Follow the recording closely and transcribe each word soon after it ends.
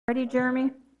Ready,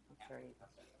 Jeremy?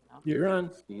 You're on.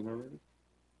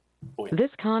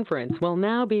 This conference will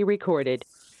now be recorded.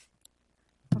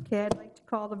 Okay, I'd like to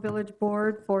call the village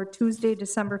board for Tuesday,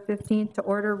 December 15th to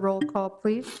order. Roll call,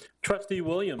 please. Trustee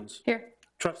Williams. Here.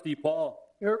 Trustee Paul.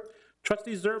 Here.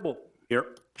 Trustee Zerbal. Here.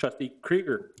 Trustee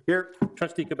Krieger. Here.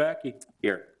 Trustee Kabaki.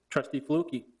 Here. Trustee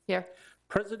Flukie. Here.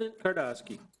 President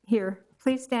Kardowski. Here.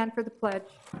 Please stand for the pledge.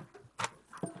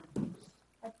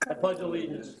 I pledge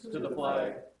allegiance to the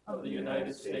flag of the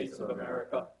United States of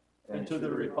America and to the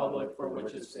republic for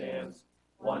which it stands,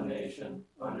 one nation,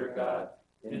 under God,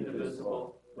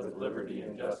 indivisible, with liberty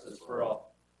and justice for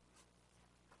all.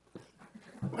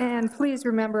 And please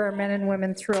remember our men and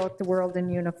women throughout the world in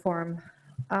uniform.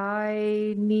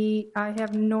 I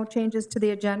have no changes to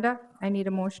the agenda. I need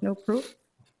a motion to approve.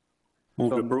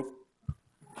 Move to approve.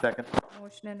 Second.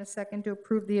 Motion and a second to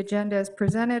approve the agenda as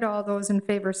presented. All those in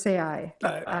favor say aye.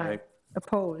 Aye.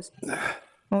 Opposed?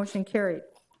 Motion carried.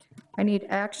 I need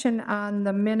action on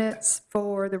the minutes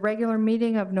for the regular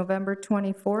meeting of November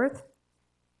 24th.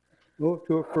 Move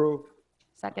to approve.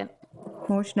 Second.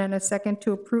 Motion and a second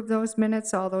to approve those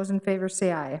minutes. All those in favor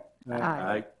say aye.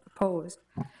 Aye. Opposed?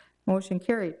 Motion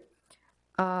carried.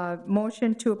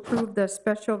 Motion to approve the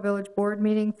special village board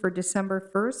meeting for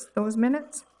December 1st, those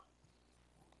minutes.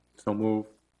 So move.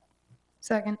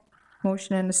 Second.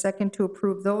 Motion and a second to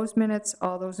approve those minutes.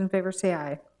 All those in favor say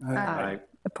aye. Aye.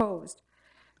 Opposed?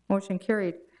 Motion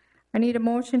carried. I need a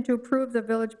motion to approve the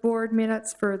village board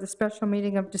minutes for the special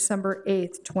meeting of December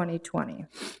 8th, 2020.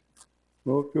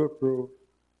 Move to approve.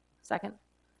 Second.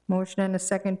 Motion and a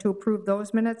second to approve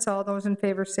those minutes. All those in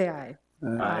favor say aye.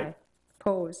 Aye.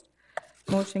 Opposed?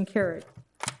 Motion carried.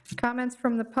 Comments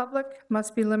from the public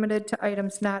must be limited to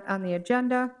items not on the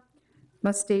agenda.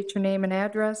 Must state your name and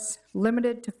address.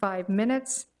 Limited to 5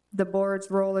 minutes. The board's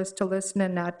role is to listen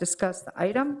and not discuss the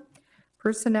item.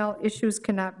 Personnel issues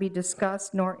cannot be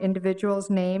discussed nor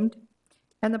individuals named,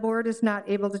 and the board is not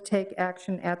able to take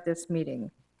action at this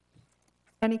meeting.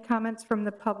 Any comments from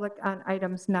the public on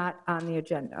items not on the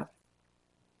agenda?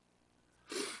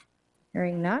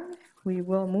 Hearing none, we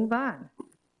will move on.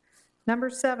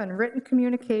 Number 7, written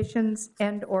communications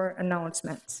and/or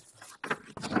announcements.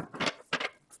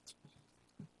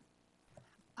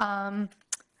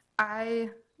 I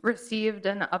received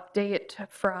an update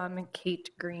from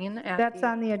Kate Green. That's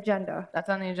on the agenda. That's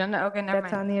on the agenda? Okay, never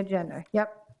That's mind. on the agenda.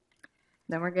 Yep.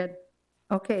 Then we're good.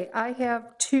 Okay, I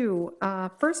have 2.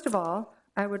 First of all,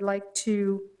 I would like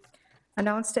to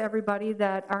announce to everybody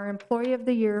that our Employee of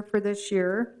the Year for this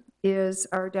year is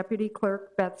our Deputy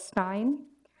Clerk, Beth Stein.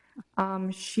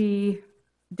 She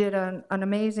did an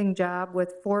amazing job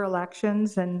with 4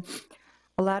 elections and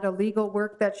a lot of legal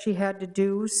work that she had to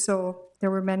do, so there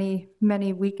were many,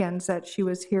 many weekends that she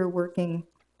was here working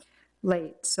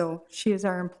late. So she is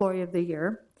our Employee of the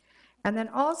Year. And then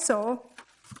also,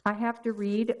 I have to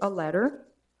read a letter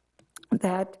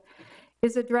that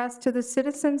is addressed to the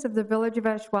citizens of the Village of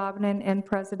Ashwaubenon and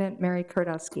President Mary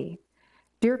Kardowski.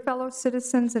 Dear fellow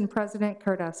citizens and President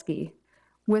Kardowski,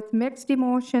 with mixed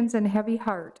emotions and heavy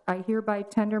heart, I hereby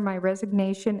tender my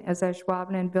resignation as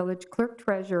Ashwaubenon Village Clerk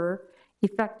Treasurer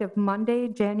effective Monday,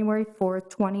 January 4th,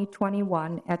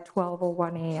 2021 at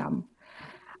 12:01 a.m.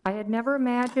 I had never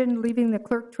imagined leaving the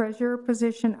clerk treasurer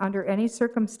position under any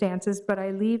circumstances, but I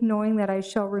leave knowing that I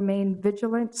shall remain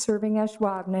vigilant serving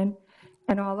Ashwaubenon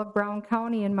and all of Brown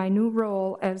County in my new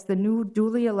role as the new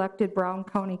duly elected Brown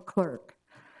County clerk.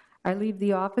 I leave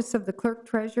the office of the clerk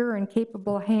treasurer in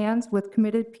capable hands with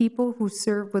committed people who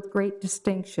serve with great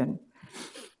distinction.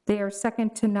 They are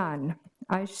second to none.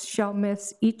 I shall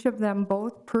miss each of them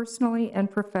both personally and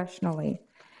professionally.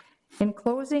 In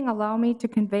closing, allow me to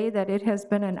convey that it has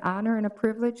been an honor and a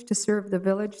privilege to serve the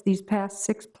village these past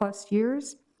 6+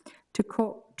 years. To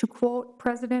quote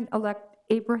President-elect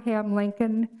Abraham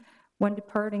Lincoln when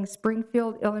departing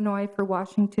Springfield, Illinois for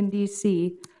Washington,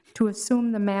 D.C., to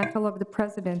assume the mantle of the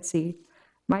presidency,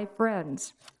 my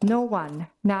friends, no one,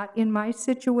 not in my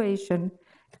situation,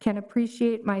 can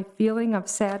appreciate my feeling of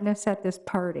sadness at this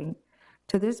parting.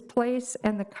 To this place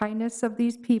and the kindness of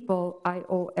these people, I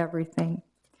owe everything.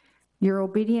 Your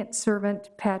obedient servant,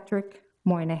 Patrick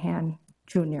Moynihan,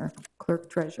 Jr., Clerk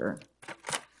Treasurer.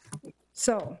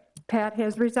 So, Pat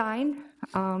has resigned.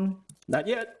 Not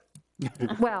yet.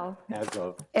 Well,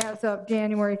 as of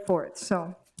January 4th.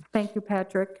 So, thank you,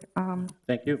 Patrick.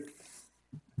 Thank you.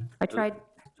 I tried.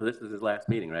 So this is his last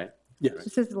meeting, right? Yes.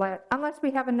 This is unless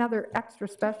we have another extra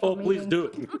special Oh, meeting. please do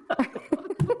it.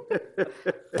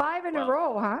 5 in a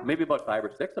row, huh? Maybe about 5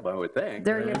 or 6 of them, I would think.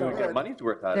 There you We'll go. get money's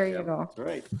worth out There of you him. go. That's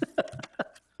right.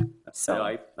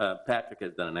 So, Patrick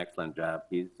has done an excellent job.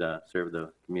 He's served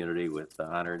the community with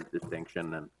honor and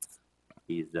distinction, and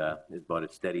he's about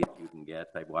as steady as you can get.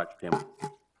 I've watched him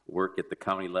work at the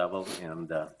county level and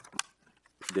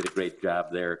did a great job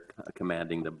there,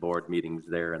 commanding the board meetings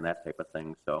there and that type of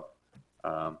thing. So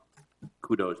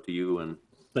kudos to you, and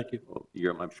Thank you.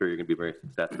 I'm sure you're going to be very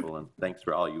successful, and thanks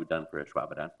for all you've done for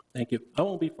Ashwaubenon. Thank you. I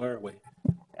won't be far away.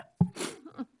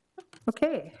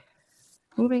 okay,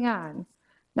 moving on.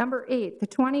 Number 8, the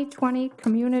 2020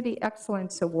 Community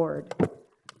Excellence Award.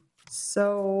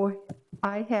 So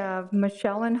I have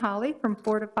Michelle and Holly from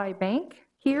Fortify Bank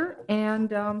here,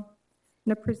 and I'm going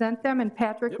to present them, and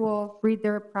Patrick will read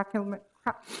their proclamation.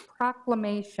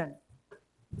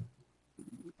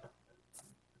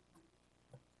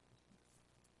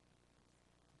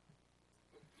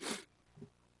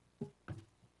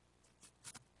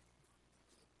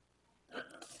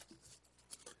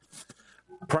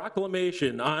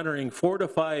 Proclamation honoring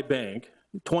Fortify Bank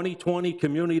 2020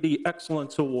 Community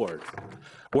Excellence Award.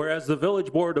 Whereas the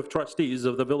Village Board of Trustees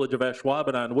of the Village of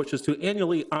Ashwaubenon wishes to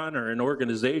annually honor an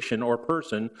organization or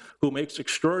person who makes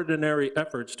extraordinary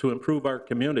efforts to improve our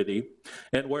community,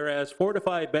 and whereas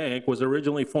Fortify Bank was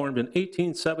originally formed in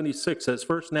 1876 as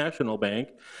First National Bank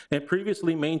and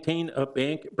previously maintained a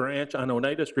bank branch on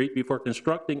Oneida Street before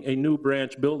constructing a new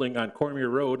branch building on Cormier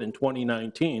Road in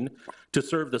 2019 to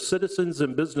serve the citizens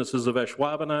and businesses of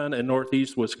Ashwaubenon and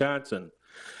Northeast Wisconsin.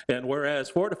 And whereas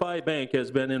Fortify Bank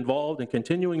has been involved in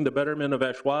continuing the betterment of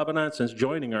Ashwaubenon since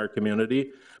joining our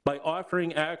community by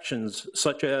offering actions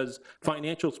such as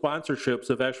financial sponsorships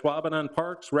of Ashwaubenon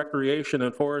Parks, Recreation,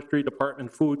 and Forestry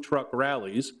Department food truck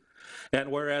rallies, and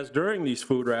whereas during these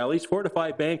food rallies,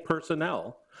 Fortify Bank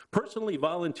personnel personally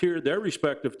volunteered their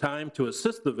respective time to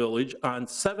assist the village on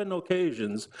 7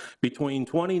 occasions between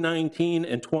 2019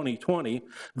 and 2020,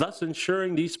 thus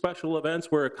ensuring these special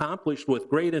events were accomplished with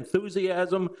great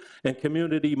enthusiasm and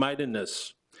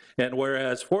community-mindedness. And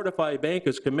whereas Fortify Bank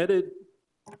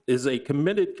is a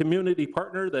committed community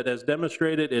partner that has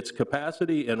demonstrated its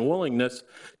capacity and willingness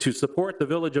to support the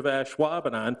village of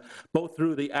Ashwaubenon, both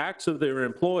through the acts of their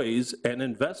employees and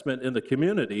investment in the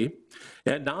community.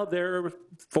 And now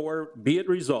therefore be it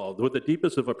resolved, with the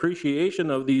deepest of appreciation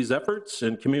of these efforts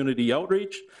and community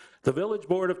outreach, the Village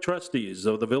Board of Trustees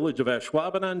of the Village of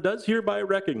Ashwaubenon does hereby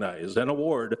recognize and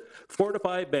award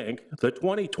Fortify Bank the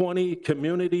 2020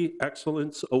 Community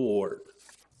Excellence Award.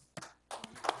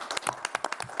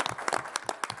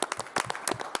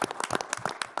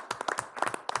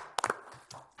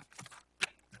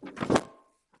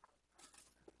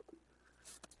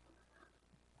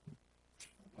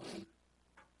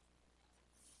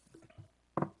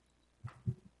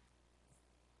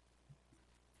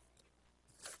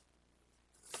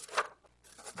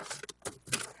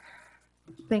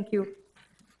 Thank you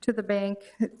to the bank.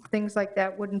 Things like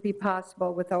that wouldn't be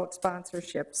possible without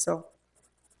sponsorship, so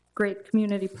great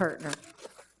community partner.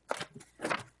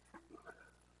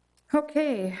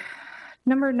 Okay,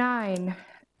 number 9,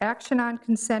 action on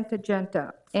consent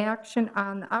agenda, action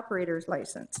on the operator's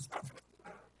license.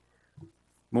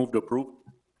 Move to approve.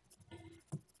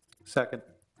 Second.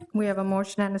 We have a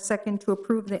motion and a second to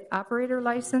approve the operator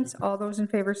license. All those in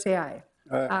favor say aye.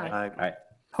 Aye.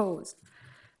 Opposed.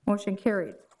 Motion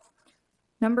carried.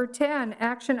 Number 10,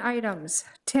 action items.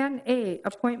 10A,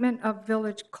 appointment of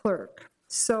village clerk.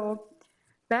 So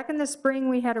back in the spring,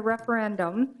 we had a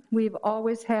referendum. We've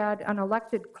always had an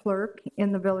elected clerk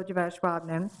in the village of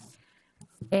Ashwaubenon.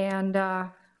 And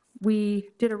we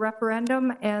did a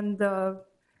referendum, and the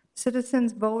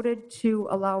citizens voted to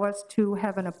allow us to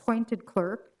have an appointed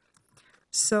clerk.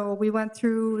 So we went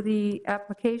through the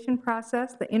application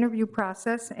process, the interview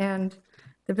process, and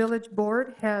the village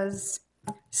board has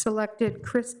selected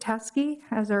Chris Teskey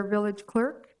as our village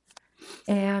clerk.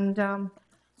 And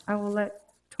I will let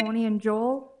Tony and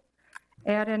Joel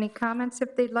add any comments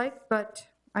if they'd like, but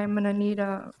I'm going to need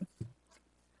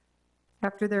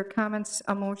after their comments,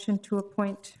 a motion to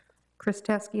appoint Chris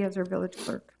Teskey as our village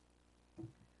clerk.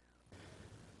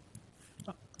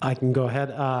 I can go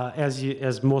ahead.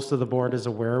 As most of the board is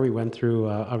aware, we went through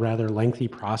a rather lengthy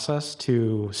process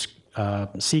to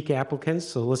seek applicants,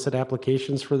 solicit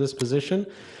applications for this position.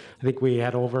 I think we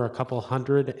had over a couple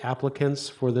hundred applicants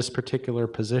for this particular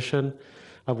position,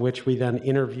 of which we then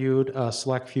interviewed a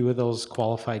select few of those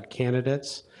qualified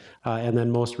candidates. and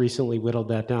then most recently whittled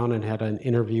that down and had an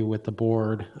interview with the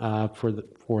board for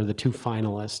the two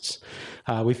finalists.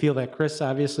 We feel that Chris,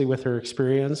 obviously with her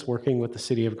experience working with the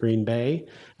city of Green Bay,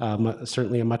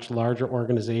 certainly a much larger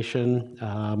organization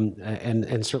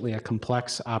and certainly a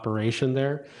complex operation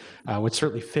there, would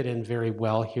certainly fit in very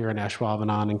well here in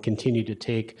Ashwaubenon and continue to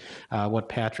take what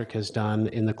Patrick has done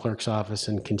in the clerk's office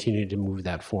and continue to move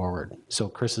that forward. So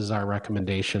Chris is our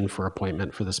recommendation for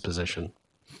appointment for this position.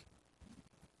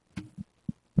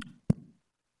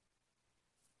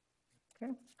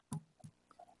 Okay.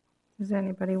 Does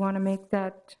anybody want to make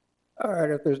that? All right,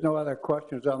 if there's no other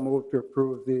questions, I'll move to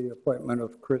approve the appointment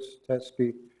of Chris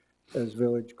Teskey as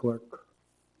village clerk.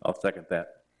 I'll second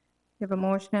that. We have a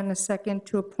motion and a second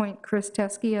to appoint Chris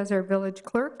Teskey as our village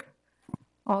clerk.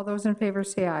 All those in favor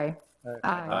say aye.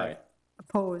 Aye.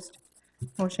 Opposed?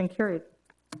 Motion carried.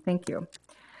 Thank you.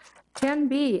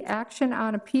 10B, action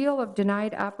on appeal of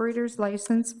denied operator's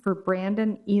license for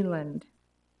Brandon Eland.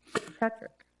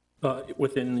 Patrick.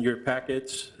 Within your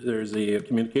packets, there's a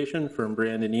communication from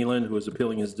Brandon Eland, who is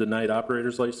appealing his denied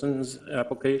operator's license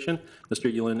application.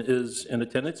 Mr. Eland is in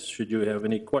attendance. Should you have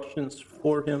any questions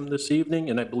for him this evening?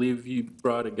 And I believe you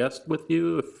brought a guest with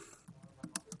you.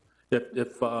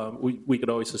 If we could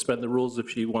always suspend the rules if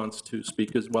she wants to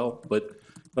speak as well. But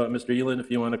Mr. Eland, if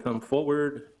you want to come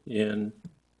forward, and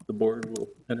the board will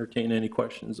entertain any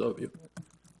questions of you.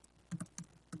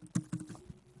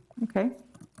 Okay.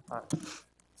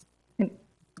 And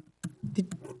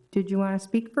did you want to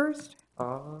speak first?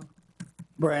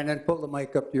 Brandon, pull the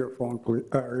mic up to your phone, please,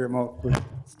 or your mouth, please.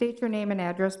 State your name and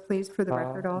address, please, for the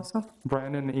record also.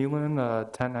 Brandon Eland,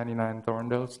 1099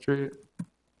 Thorndale Street.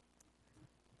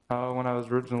 When I was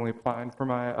originally applying for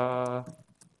my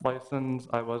license,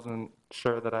 I wasn't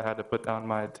sure that I had to put down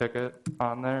my ticket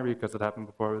on there because it happened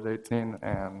before I was 18,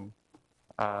 and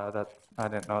I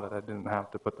didn't know that I didn't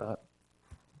have to put that.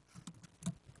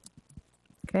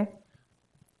 Okay.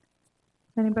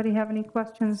 Anybody have any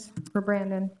questions for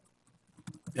Brandon?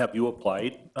 Have you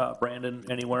applied, Brandon,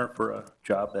 anywhere for a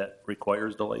job that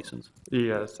requires the license?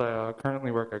 Yes, I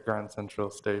currently work at Grand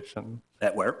Central Station.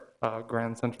 At where?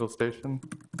 Grand Central Station,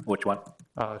 Which one?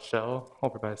 Shell,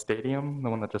 over by Stadium, the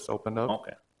one that just opened up.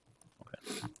 Okay.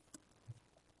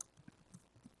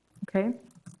 Okay.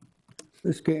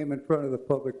 This came in front of the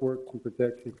Public Works and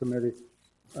Protection Committee.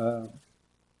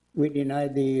 We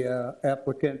denied the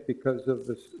applicant because of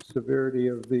the severity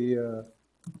of the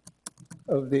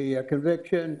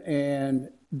conviction and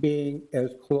being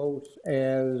as close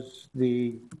as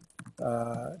the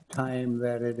time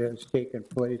that it has taken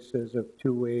place as of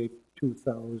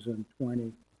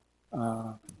 2/8/2020.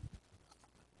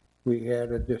 We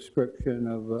had a description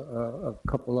of a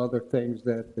couple other things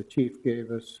that the chief gave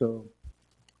us, so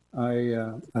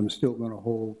I'm still going to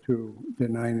hold to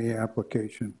denying the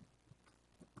application.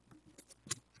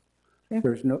 Okay. If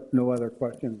there's no other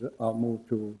questions, I'll move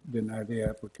to deny the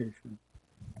application.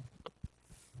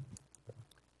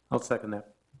 I'll second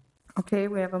that. Okay,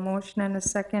 we have a motion and a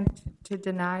second to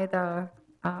deny the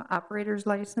operator's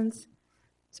license.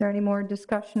 Is there any more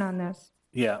discussion on this?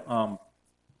 Yeah,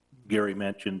 Gary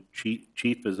mentioned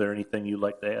Chief, is there anything you'd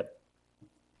like to add?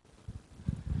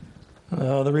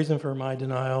 The reason for my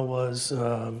denial was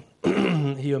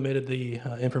he omitted the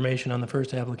information on the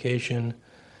first application.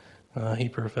 He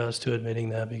professed to admitting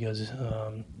that because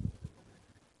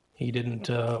he didn't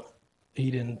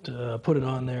put it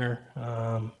on there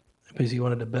because he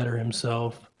wanted to better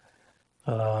himself.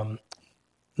 The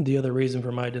other reason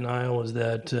for my denial was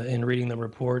that in reading the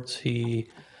reports, he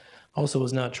also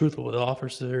was not truthful with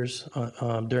officers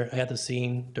at the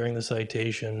scene during the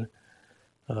citation.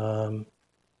 And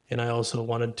I also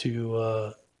wanted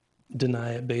to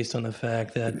deny it based on the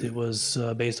fact that it was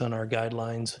based on our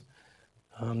guidelines.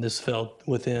 This fell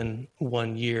within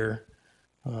 1 year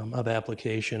of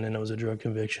application, and it was a drug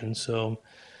conviction. So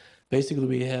basically,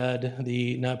 we had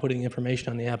the not putting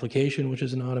information on the application, which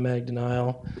is an automatic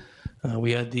denial.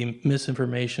 We had the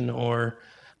misinformation or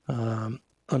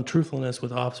untruthfulness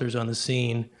with officers on the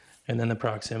scene, and then the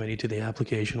proximity to the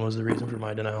application was the reason for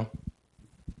my denial.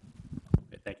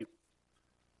 Okay, thank you.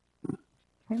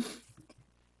 Okay.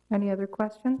 Any other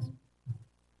questions?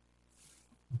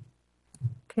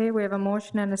 Okay, we have a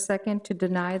motion and a second to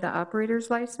deny the operator's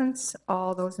license.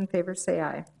 All those in favor say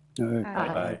aye.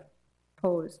 Aye.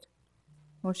 Opposed?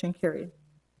 Motion carried.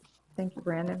 Thank you,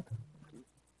 Brandon.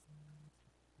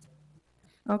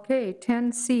 Okay,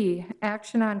 10C,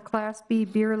 action on Class B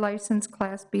beer license,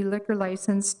 Class B liquor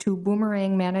license to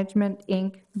Boomerang Management,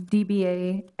 Inc.,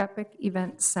 DBA Epic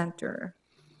Event Center.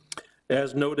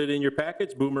 As noted in your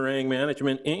package, Boomerang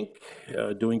Management, Inc.,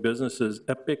 doing business as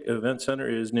Epic Event Center,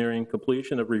 is nearing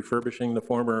completion of refurbishing the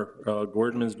former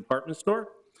Gordman's Department Store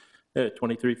at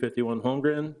 2351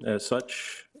 Holmgren. As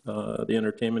such, the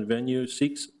entertainment venue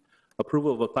seeks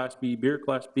approval of a Class B beer,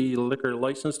 Class B liquor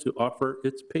license to offer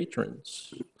its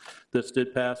patrons. This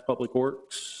did pass Public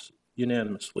Works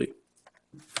unanimously.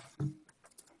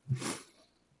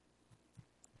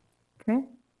 Okay,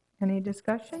 any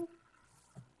discussion?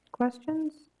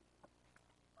 Questions?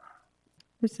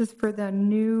 This is for the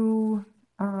new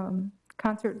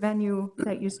concert venue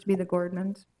that used to be the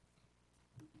Gordmans.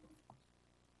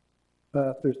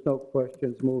 If there's no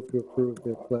questions, move to approve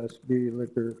the Class B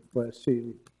liquor, Class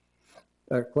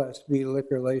B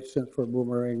liquor license for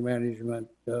Boomerang Management,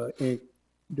 Inc.,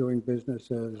 doing business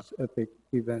as Epic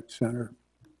Event Center.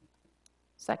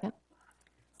 Second.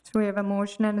 So we have a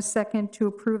motion and a second to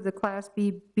approve the Class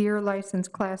B beer license,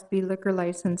 Class B liquor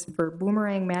license for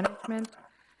Boomerang Management,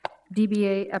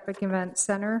 DBA Epic Event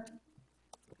Center.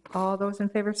 All those in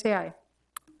favor say aye.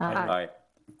 Aye.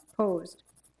 Opposed?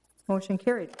 Motion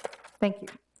carried. Thank you.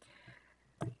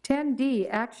 10D,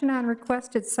 action on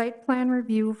requested site plan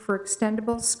review for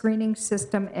extendable screening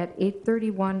system at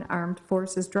 831 Armed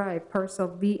Forces Drive, parcel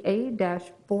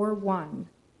VA-41.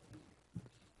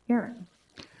 Aaron.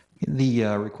 The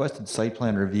requested site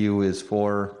plan review is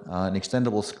for an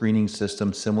extendable screening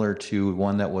system similar to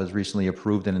one that was recently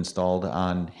approved and installed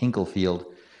on Hinkle Field.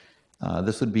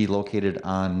 This would be located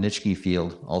on Nitschke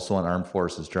Field, also on Armed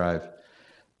Forces Drive.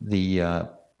 The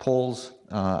poles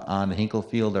on Hinkle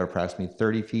Field are approximately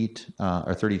 30 feet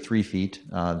or 33 feet.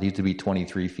 These would be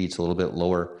 23 feet, so a little bit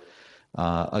lower.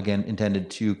 Again,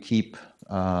 intended to keep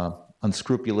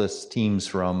unscrupulous teams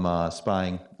from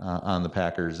spying on the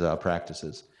Packers'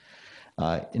 practices.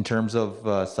 In terms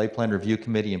of Site Plan Review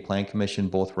Committee and Plan Commission,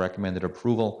 both recommended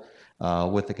approval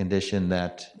with the condition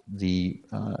that the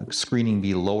screening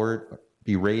be lowered,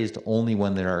 be raised only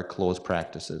when there are closed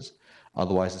practices.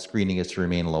 Otherwise, the screening is to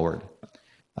remain lowered.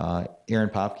 Aaron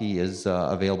Popke is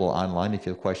available online if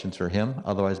you have questions for him.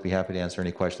 Otherwise, be happy to answer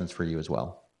any questions for you as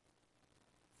well.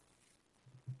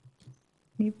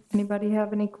 Anybody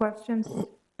have any questions?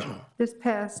 This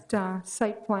passed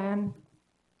site plan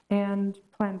and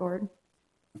plan board.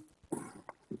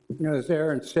 You know, as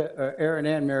Aaron said, Aaron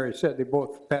and Mary said, they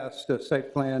both passed the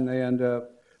site plan and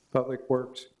Public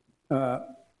Works.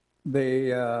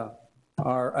 They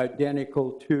are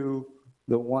identical to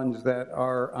the ones that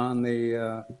are on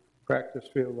the practice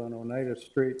field on Oneida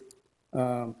Street.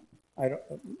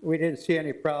 We didn't see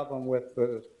any problem with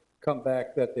the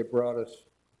comeback that they brought us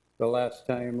the last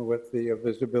time with the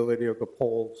visibility of the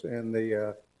poles and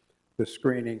the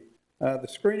screening. The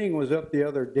screening was up the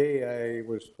other day, I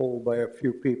was told by a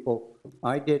few people.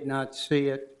 I did not see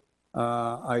it.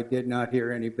 I did not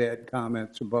hear any bad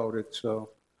comments about it, so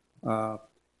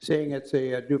saying it's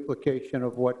a duplication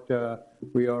of what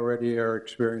we already are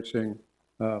experiencing.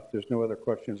 If there's no other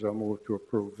questions, I'll move to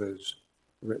approve as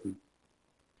written.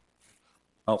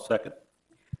 I'll second.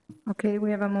 Okay,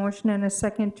 we have a motion and a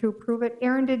second to approve it.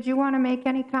 Aaron, did you want to make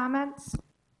any comments?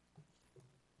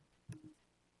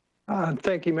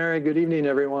 Thank you, Mary. Good evening,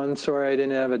 everyone. Sorry I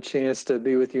didn't have a chance to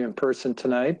be with you in person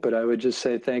tonight, but I would just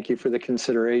say thank you for the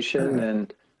consideration,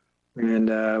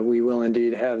 and we will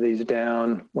indeed have these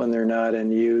down when they're not in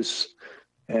use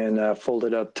and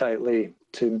folded up tightly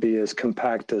to be as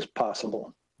compact as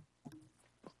possible.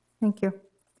 Thank you.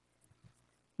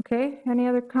 Okay, any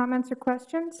other comments or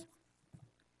questions?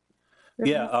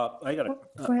 Yeah, I got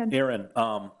Go ahead. Aaron,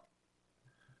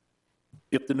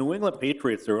 if the New England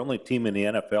Patriots are the only team in the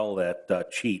NFL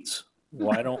that cheats,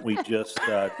 why don't we just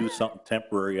do something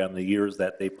temporary on the years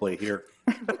that they play here?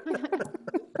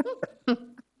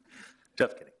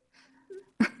 Just kidding.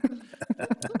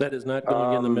 That is not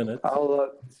going in the minutes.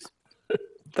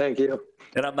 Thank you.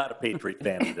 And I'm not a Patriot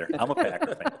fan either. I'm a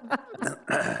Packer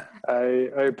fan.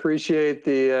 I appreciate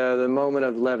the moment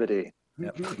of levity.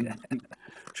 Yep.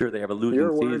 Sure, they have a losing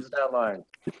Your season. words, not mine.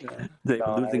 They have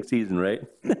a losing season, right?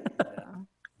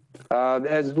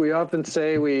 As we often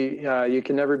say, you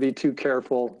can never be too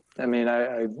careful. I mean,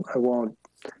 I won't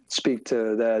speak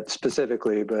to that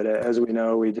specifically, but as we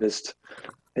know, it's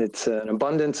an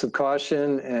abundance of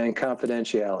caution and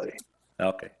confidentiality.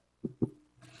 Okay.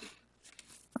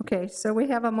 Okay, so we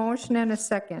have a motion and a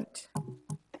second.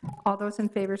 All those in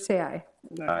favor say aye.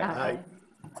 Aye.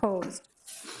 Opposed?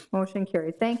 Motion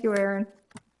carried. Thank you, Aaron.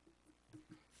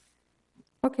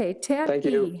 Okay, 10E. Thank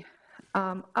you.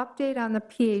 Update on the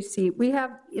PAC. We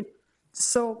have,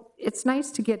 so it's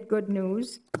nice to get good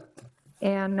news.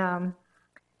 And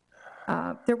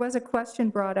there was a question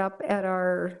brought up at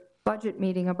our budget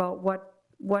meeting about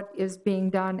what is being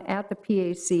done at the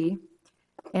PAC.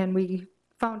 And we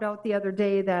found out the other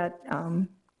day that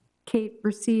Kate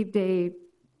received a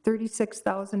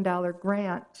 $36,000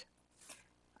 grant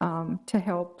to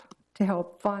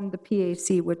help fund the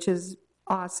PAC, which is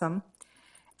awesome.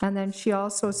 And then she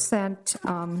also sent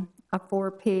a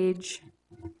 4-page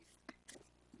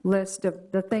list of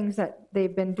the things that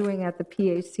they've been doing at the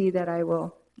PAC that I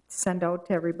will send out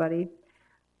to everybody.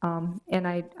 And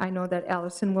I know that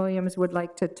Allison Williams would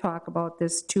like to talk about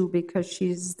this too, because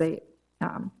she's the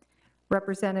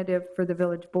representative for the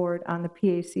village board on the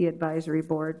PAC advisory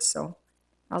board, so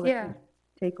I'll let you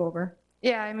take over.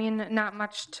 Yeah, I mean, not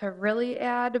much to really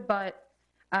add, but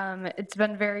it's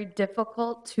been very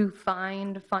difficult to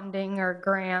find funding or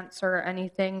grants or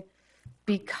anything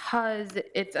because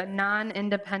it's a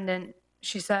non-independent,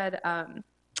 she said,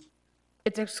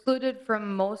 it's excluded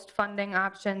from most funding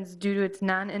options due to its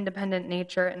non-independent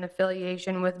nature and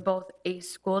affiliation with both a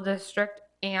school district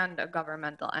and a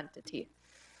governmental entity.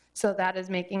 So that is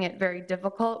making it very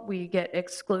difficult. We get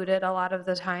excluded a lot of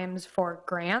the times for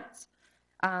grants,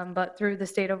 but through the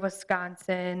state of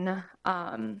Wisconsin,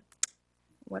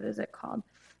 what is it called?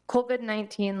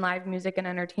 COVID-19 Live Music and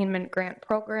Entertainment Grant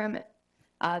Program.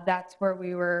 That's where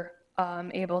we were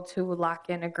able to lock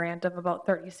in a grant of about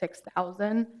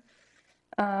 $36,000.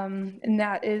 And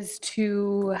that is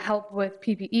to help with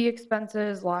PPE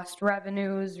expenses, lost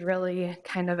revenues, really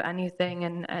kind of anything,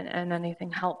 and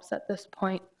anything helps at this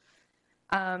point.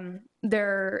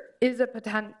 There is a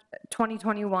potential,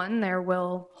 2021, there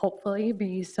will hopefully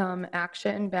be some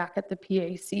action back at the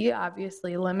PAC,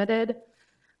 obviously limited,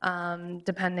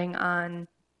 depending on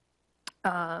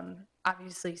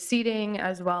obviously seating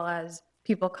as well as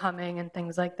people coming and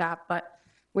things like that. But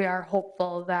we are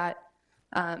hopeful that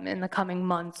in the coming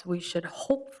months, we should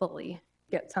hopefully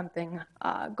get something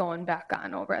going back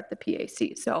on over at the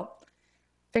PAC. So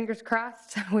fingers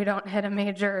crossed we don't hit a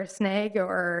major snag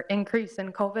or increase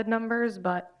in COVID numbers,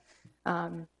 but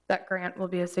that grant will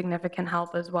be a significant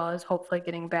help, as well as hopefully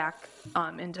getting back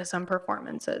into some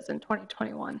performances in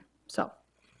 2021. So.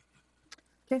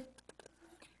 Okay.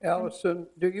 Allison,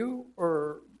 do you,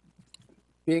 or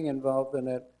being involved in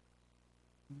it,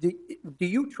 do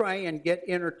you try and get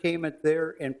entertainment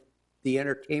there and the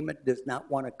entertainment does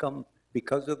not want to come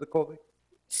because of the COVID?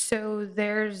 So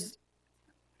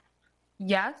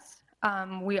yes,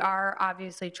 we are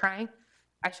obviously trying.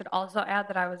 I should also add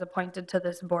that I was appointed to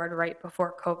this board right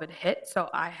before COVID hit, so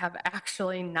I have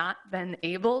actually not been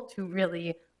able to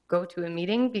really go to a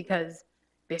meeting because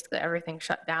basically everything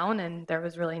shut down and there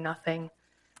was really nothing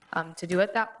to do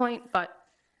at that point. But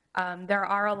there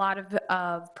are a lot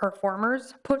of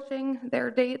performers pushing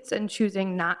their dates and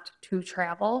choosing not to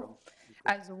travel,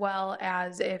 as well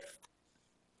as if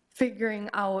figuring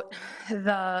out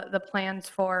the plans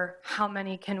for how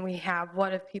many can we have,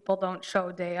 what if people don't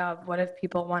show day of, what if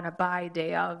people want to buy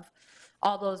day of,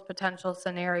 all those potential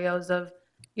scenarios of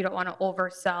you don't want to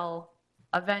oversell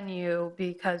a venue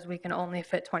because we can only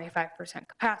fit 25%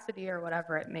 capacity or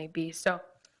whatever it may be. So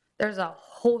there's a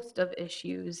host of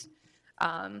issues.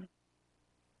 And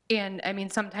I mean,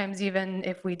 sometimes even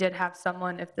if we did have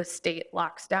someone, if the state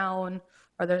locks down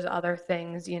or there's other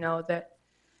things, you know, that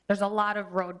there's a lot of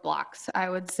roadblocks, I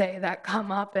would say, that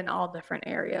come up in all different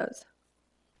areas.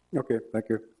 Okay, thank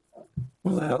you.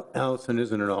 Well, Allison,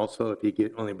 isn't it also, if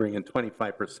you only bring in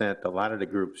 25%, a lot of the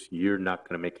groups, you're not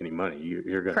going to make any money.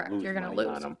 You're going to lose money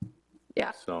on them.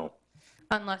 Yeah. So.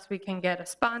 Unless we can get a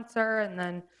sponsor, and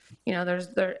then, you know,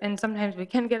 and sometimes we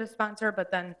can get a sponsor,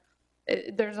 but then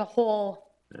there's a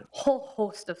whole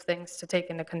host of things to take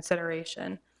into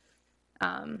consideration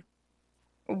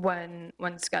when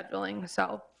scheduling.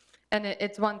 So, and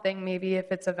it's one thing maybe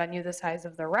if it's a venue the size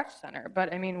of the Resch Center,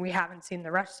 but I mean, we haven't seen the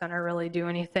Resch Center really do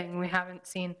anything. We haven't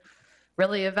seen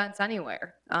really events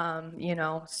anywhere, you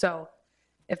know, so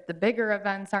if the bigger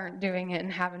events aren't doing it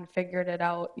and haven't figured it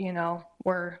out, you know,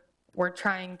 we're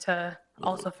trying to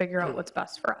also figure out what's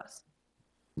best for us.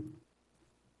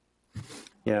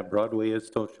 Yeah, Broadway is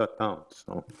still shut down,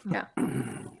 so. Yeah.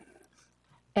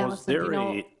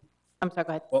 Allison, I'm sorry, go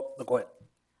ahead. Well, go ahead.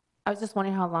 I was just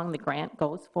wondering how long the grant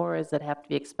goes for. Does it have to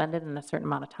be expended in a certain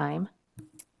amount of time?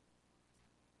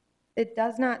 It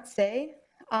does not say.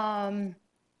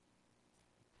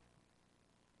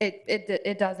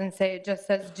 It doesn't say. It just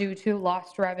says due to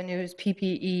lost revenues,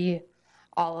 PPE,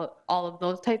 all of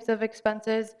those types of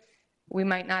expenses. We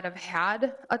might not have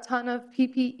had a ton of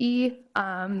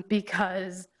PPE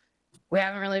because we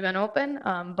haven't really been open,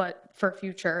 but for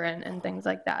future and things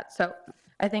like that. So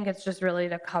I think it's just really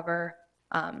to cover,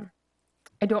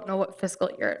 I don't know what fiscal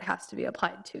year it has to be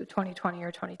applied to, 2020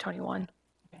 or 2021.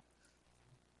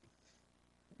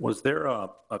 Was there a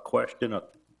question a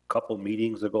couple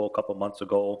meetings ago, a couple months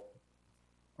ago?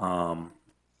 And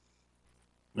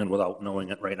without knowing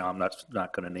it right now, I'm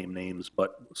not going to name names,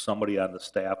 but somebody on the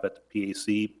staff at the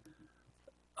PAC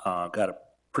got a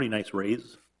pretty nice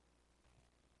raise.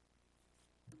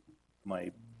 Am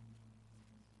I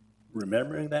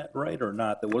remembering that right or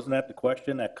not? Wasn't that the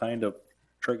question that kind of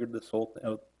triggered this whole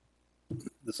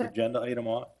this agenda item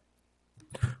off?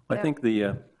 I think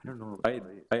I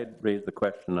had raised the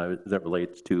question that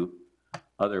relates to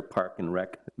other park and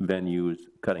rec venues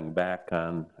cutting back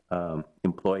on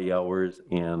employee hours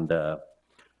and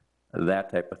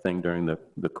that type of thing during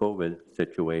the COVID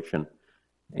situation.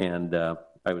 And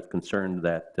I was concerned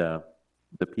that the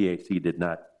PAC did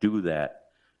not do that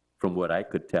from what I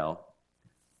could tell.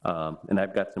 And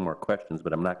I've got some more questions,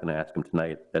 but I'm not going to ask them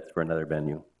tonight. That's for another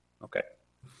venue. Okay.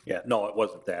 Yeah, no, it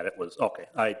wasn't that. It was, okay.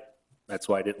 That's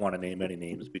why I didn't want to name any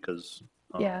names because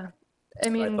Yeah. I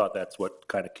mean, I thought that's what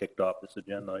kind of kicked off this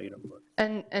agenda item.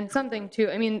 But. And something too,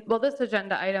 I mean, well, this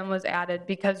agenda item was added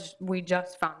because we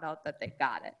just found out that they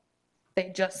got it.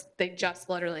 They just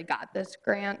literally got this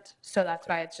grant. So that's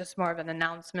why it's just more of an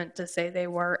announcement to say they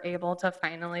were able to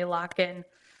finally lock in.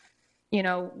 You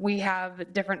know, we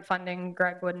have different funding,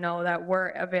 Greg would know, that we're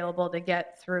available to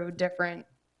get through different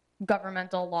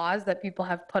governmental laws that people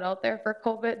have put out there for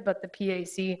COVID, but the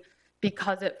PAC,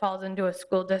 because it falls into a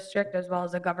school district as well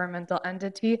as a governmental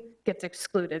entity, gets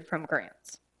excluded from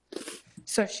grants.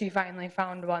 So she finally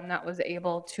found one that was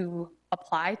able to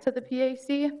apply to the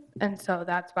PAC, and so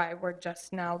that's why we're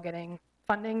just now getting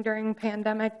funding during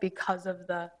pandemic because of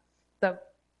the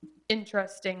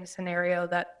interesting scenario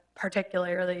that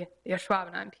particularly the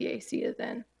Ashwaubenon PAC is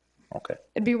in. Okay.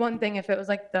 It'd be one thing if it was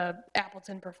like the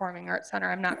Appleton Performing Arts Center.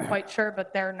 I'm not quite sure,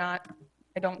 but they're not,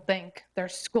 I don't think they're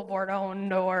school board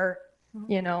owned or,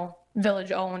 you know,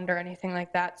 village owned or anything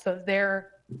like that. So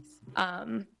their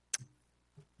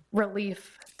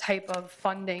relief type of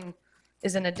funding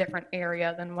is in a different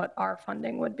area than what our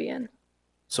funding would be in.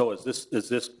 So is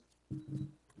this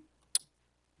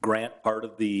grant part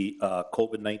of the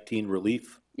COVID-19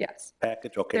 relief Yes.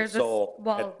 package? Okay, There's so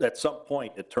well, at some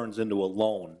point it turns into a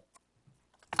loan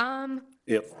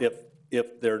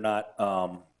if they're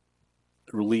not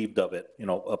relieved of it, you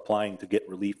know, applying to get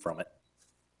relief from it.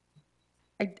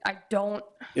 I don't.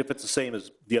 If it's the same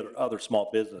as the other small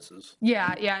businesses.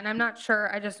 Yeah, and I'm not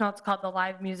sure. I just know it's called the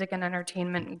Live Music and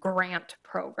Entertainment Grant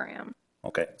Program.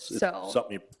 Okay, so it's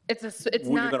something it's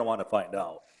you're going to want to find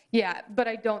out. Yeah, but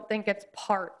I don't think it's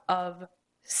part of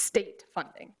state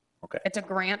funding. Okay. It's a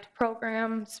grant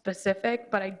program specific,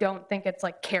 but I don't think it's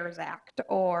like CARES Act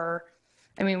or,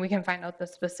 I mean, we can find out the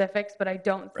specifics, but I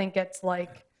don't think it's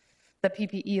like the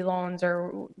PPE loans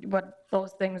or what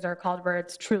those things are called where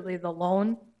it's truly the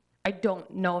loan. I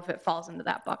don't know if it falls into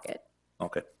that bucket.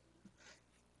 Okay.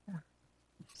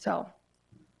 So.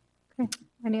 Okay,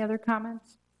 any other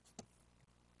comments?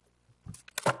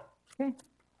 Okay,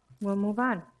 we'll move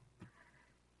on.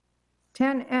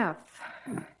 10F,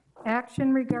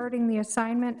 action regarding the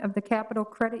assignment of the Capital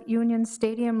Credit Union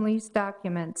Stadium lease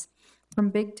documents from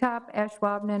Big Top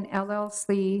Ashwaubenon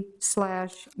LLC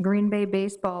 / Green Bay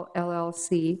Baseball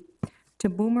LLC to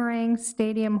Boomerang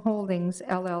Stadium Holdings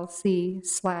LLC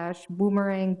 /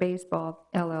 Boomerang Baseball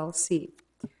LLC.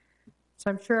 So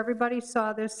I'm sure everybody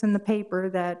saw this in the paper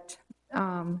that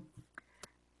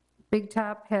Big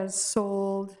Top has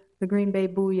sold the Green Bay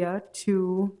Booyah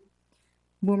to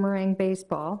Boomerang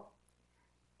Baseball.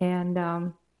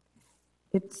 And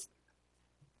it's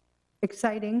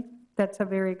exciting. That's a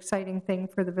very exciting thing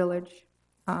for the village.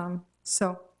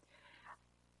 So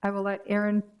I will let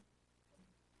Aaron,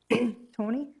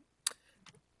 Tony?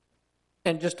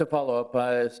 And just to follow up,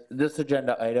 this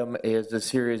agenda item is a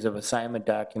series of assignment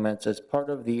documents as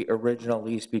part of the original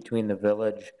lease between the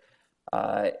village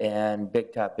and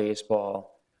Big Top Baseball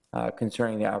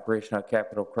concerning the operation of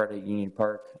Capital Credit Union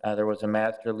Park. There was a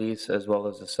master lease as well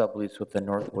as a sublease with the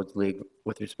Northwoods League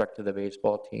with respect to the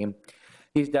baseball team.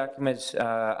 These documents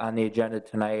on the agenda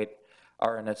tonight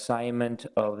are an assignment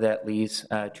of that lease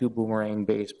to Boomerang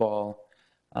Baseball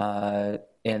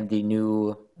and the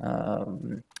new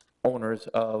owners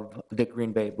of the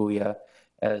Green Bay Booyah.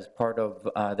 As part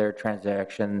of their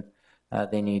transaction,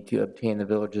 they need to obtain the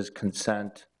village's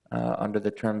consent under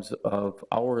the terms of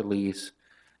our lease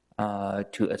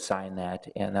to assign that,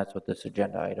 and that's what this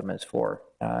agenda item is for.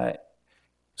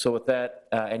 So with that,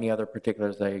 any other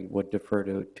particulars I would defer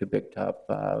to Big Top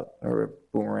or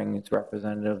Boomerang's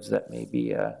representatives that may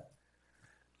be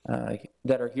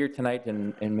that are here tonight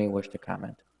and may wish to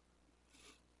comment.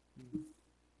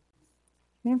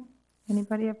 Okay.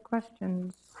 Anybody have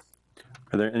questions?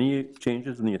 Are there any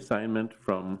changes in the assignment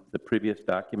from the previous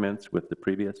documents with the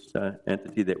previous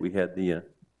entity that we had the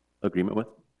agreement with?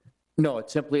 No,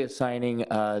 it's simply assigning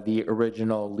the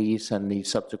original lease and the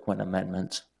subsequent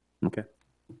amendments. Okay,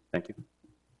 thank you.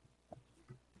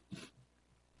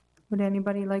 Would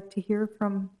anybody like to hear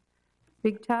from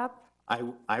Big Top?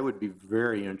 I would be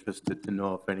very interested to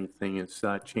know if anything is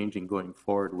changing going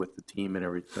forward with the team and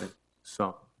everything.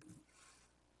 So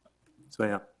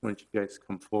yeah, why don't you guys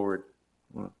come forward?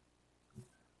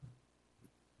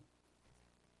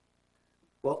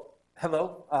 Well,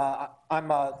 hello. I'm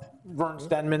Vern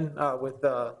Stenman with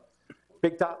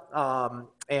Big Top,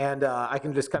 and I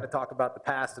can just kind of talk about the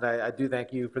past. And I do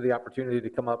thank you for the opportunity to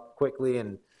come up quickly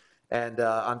and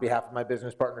on behalf of my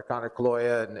business partner Connor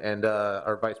Kaloya and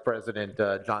our Vice President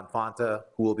John Fonta,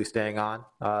 who will be staying on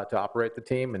to operate the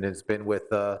team and has been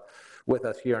with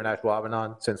us here in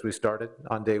Ashwaubenon since we started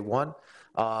on day one,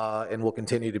 and will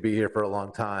continue to be here for a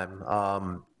long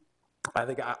time. I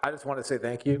think I just want to say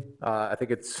thank you. I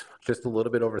think it's just a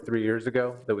little bit over 3 years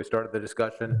ago that we started the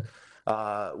discussion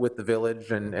with the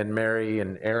village and Mary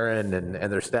and Aaron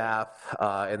and their staff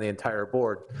and the entire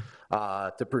board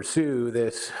to pursue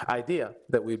this idea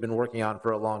that we've been working on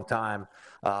for a long time,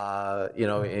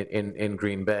 in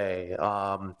Green Bay.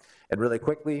 And really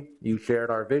quickly, you shared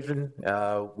our vision.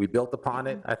 We built upon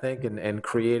it, I think, and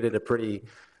created a pretty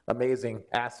amazing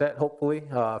asset, hopefully,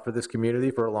 for this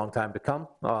community for a long time to come.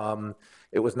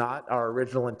 It was not our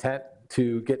original intent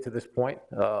to get to this point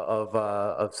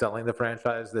of selling the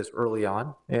franchise this early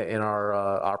on in our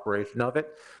operation of it.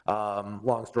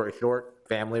 Long story short,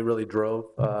 family really drove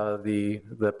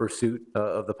the pursuit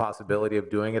of the possibility of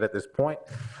doing it at this point.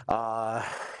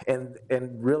 And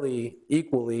really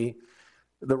equally,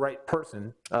 the right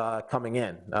person coming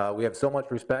in. We have so much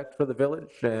respect for the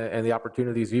village and the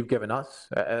opportunities you've given us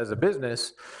as a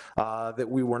business that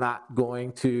we were not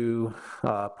going to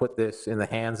put this in the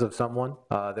hands of someone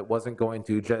that wasn't going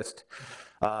to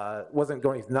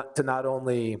not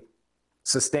only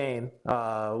sustain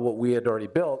what we had already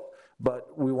built,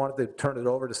 but we wanted to turn it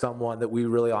over to someone that we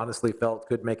really honestly felt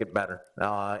could make it better,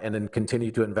 and then continue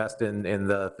to invest in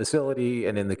the facility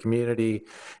and in the community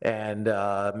and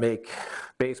make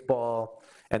baseball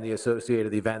and the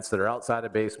associated events that are outside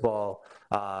of baseball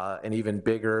an even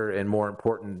bigger and more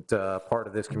important part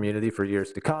of this community for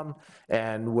years to come.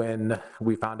 And when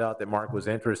we found out that Mark was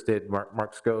interested,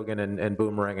 Mark Scogan and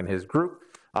Boomerang and his group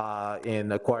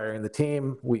in acquiring the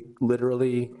team, we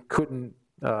literally couldn't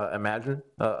imagine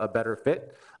a better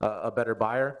fit, a better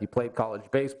buyer. He played college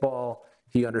baseball.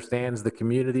 He understands the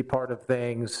community part of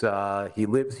things. He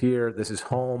lives here. This is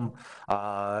home.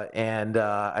 And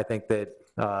I think that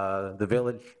the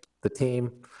village, the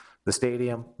team, the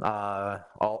stadium,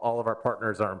 all of our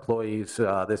partners, our employees,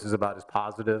 this is about as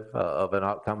positive of an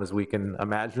outcome as we can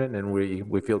imagine, and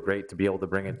we feel great to be able to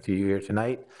bring it to you here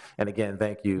tonight. And again,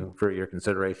 thank you for your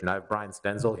consideration. I have Brian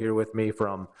Stenzel here with me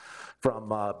from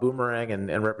Boomerang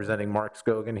and representing Mark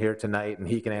Scogan here tonight, and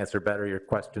he can answer better your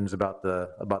questions about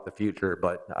the future.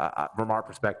 But from our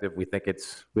perspective, we think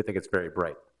it's very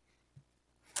bright.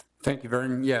 Thank you,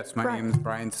 Vern. Yes, my name is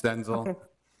Brian Stenzel. Okay.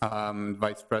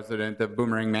 Vice President of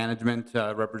Boomerang Management,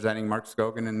 representing Mark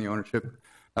Scogan and the ownership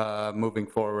moving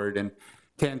forward. And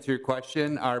to answer your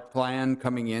question, our plan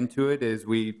coming into it is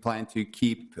we plan to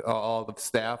keep all the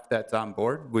staff that's on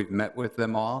board. We've met with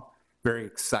them all. Very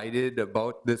excited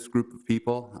about this group of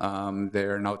people.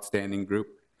 They're an outstanding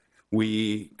group.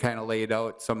 We kind of laid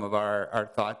out some of our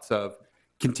thoughts of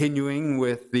continuing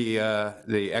with the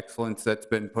excellence that's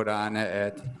been put on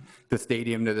at the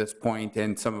stadium to this point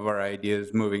and some of our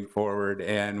ideas moving forward,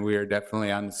 and we are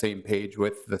definitely on the same page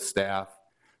with the staff.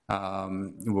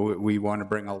 We want to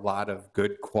bring a lot of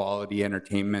good quality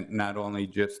entertainment, not only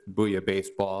just Booyah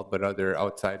Baseball, but other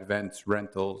outside events,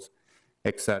 rentals,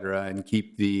 etc., and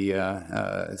keep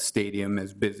the stadium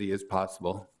as busy as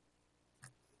possible.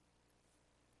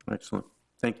 Excellent.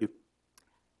 Thank you.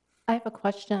 I have a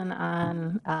question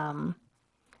on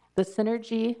the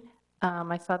synergy.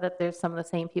 I saw that there's some of the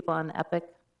same people on the Epic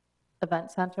Event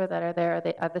Center that are there.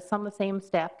 Are some of the same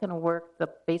staff going to work the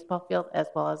baseball field as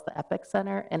well as the Epic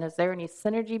Center? And is there any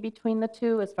synergy between the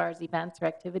two as far as events or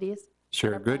activities?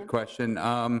 Sure, good question.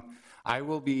 I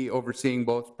will be overseeing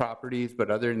both properties,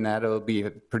 but other than that, it'll be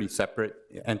pretty separate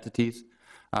entities.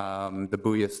 The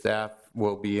Booyah staff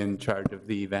will be in charge of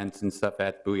the events and stuff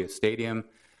at Booyah Stadium.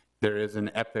 There is an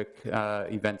Epic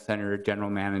Event Center general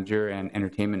manager and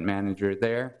entertainment manager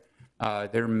there.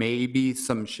 There may be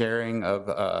some sharing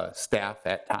of staff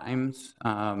at times,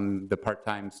 the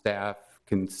part-time staff,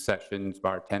 concessions,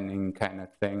 bartending kind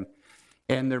of thing.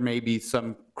 And there may be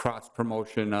some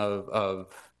cross-promotion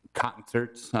of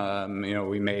concerts.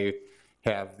 We may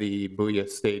have the Booyah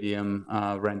Stadium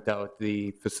rent out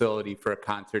the facility for a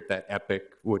concert that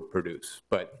Epic would produce.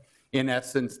 But in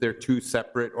essence, they're two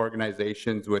separate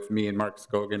organizations, with me and Mark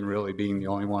Scogan really being the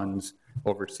only ones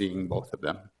overseeing both of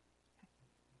them.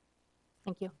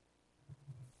 Thank you.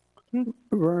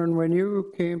 Vern, when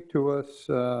you came to us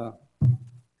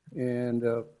and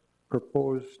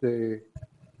proposed a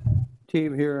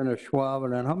team here in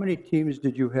Ashwaubenon, how many teams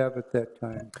did you have at that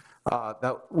time?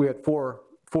 We had four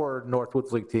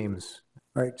Northwoods League teams.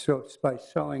 Right, so by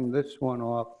selling this one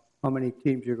off, how many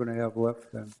teams you're going to have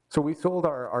left then? So we sold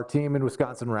our team in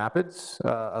Wisconsin Rapids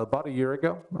about a year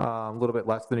ago, a little bit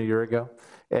less than a year ago.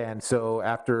 And so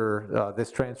after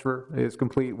this transfer is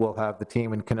complete, we'll have the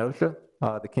team in Kenosha,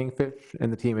 the Kingfish,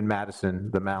 and the team in Madison,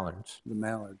 the Mallards. The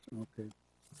Mallards, okay.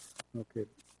 Okay.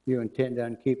 You intend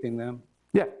on keeping them?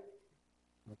 Yeah.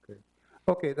 Okay.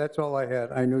 Okay, that's all I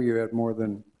had. I knew you had more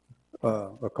than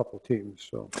a couple teams,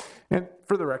 so. And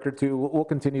for the record too, we'll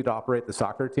continue to operate the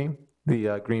soccer team,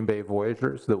 the Green Bay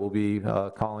Voyagers, that will be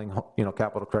calling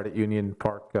Capital Credit Union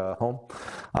Park home,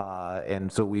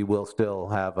 and so we will still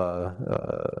have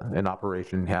an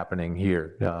operation happening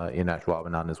here in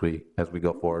Ashwaubenon as we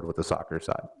go forward with the soccer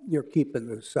side. You're keeping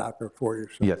the soccer for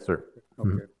yourself? Yes, sir.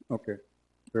 Okay, okay,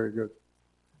 very good.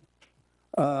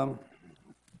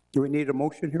 Do we need a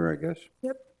motion here, I guess?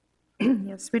 Yep.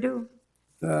 Yes, we do.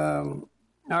 All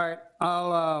right,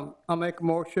 I'll make a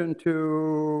motion to,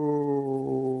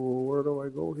 where do I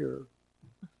go here?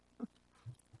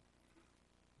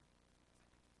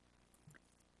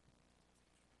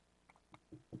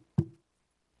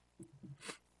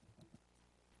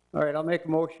 All right, I'll make a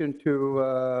motion to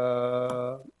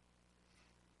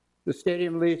the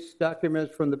stadium lease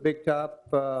documents from the Big Top,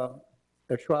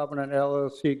 Ashwaubenon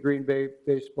LLC, Green Bay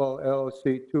Baseball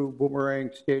LLC, to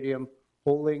Boomerang Stadium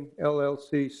Holding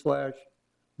LLC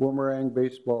 / Boomerang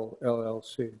Baseball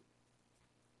LLC.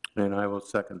 And I will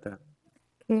second that.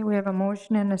 Okay, we have a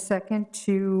motion and a second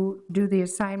to do the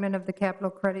assignment of the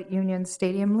Capital Credit Union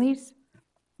stadium lease.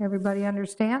 Everybody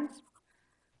understands?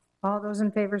 All those in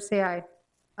favor say aye.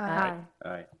 Aye.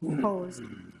 Aye. Opposed?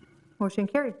 Motion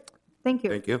carried. Thank you.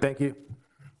 Thank you. Thank you.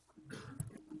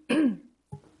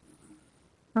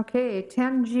 Okay,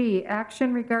 10G,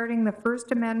 action regarding the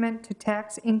First Amendment to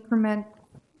Tax Incremental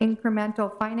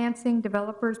Financing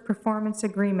Developers Performance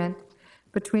Agreement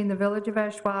between the Village of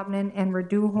Ashwaubenon and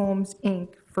Redo Homes,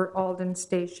 Inc. for Alden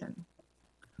Station.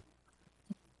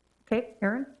 Okay,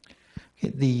 Aaron?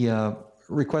 The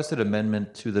requested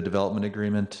amendment to the development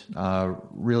agreement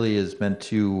really is meant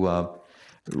to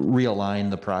realign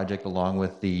the project along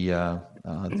with the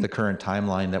current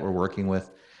timeline that we're working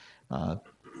with.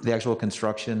 The actual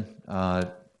construction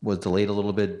was delayed a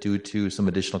little bit due to some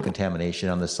additional contamination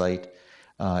on the site,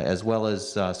 as well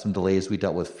as some delays we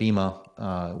dealt with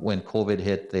FEMA. When COVID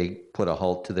hit, they put a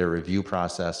halt to their review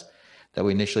process that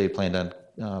we initially planned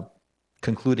on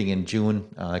concluding in June.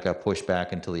 It got pushed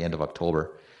back until the end of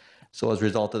October. So as a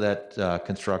result of that,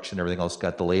 construction, everything else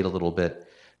got delayed a little bit.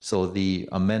 So the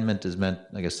amendment is meant,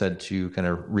 like I said, to kind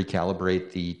of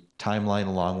recalibrate the timeline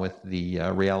along with the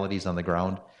realities on the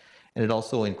ground. And it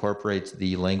also incorporates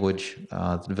the language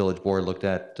the village board looked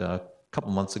at a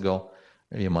couple months ago,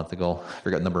 maybe a month ago, I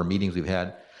forgot the number of meetings we've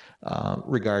had,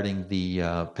 regarding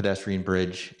the pedestrian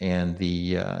bridge and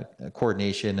the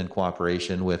coordination and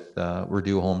cooperation with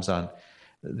Redo Homes on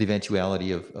the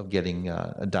eventuality of getting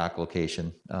a dock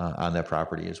location on that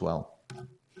property as well.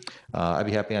 I'd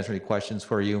be happy to answer any questions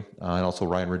for you. And also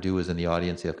Ryan Redo is in the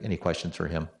audience if you have any questions for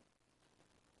him.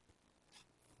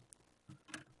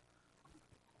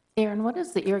 Aaron, what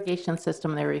is the irrigation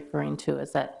system they're referring to?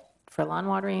 Is that for lawn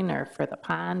watering or for the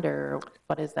pond, or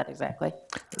what is that exactly?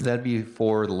 That'd be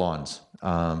for the lawns.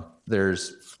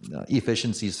 There's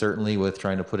efficiencies certainly with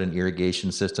trying to put an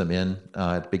irrigation system in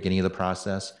at the beginning of the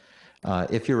process.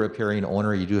 If you're a riparian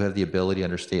owner, you do have the ability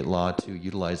under state law to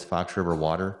utilize Fox River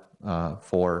water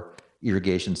for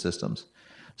irrigation systems.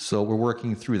 So we're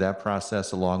working through that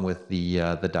process along with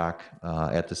the dock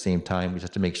at the same time,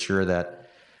 just to make sure that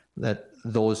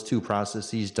those two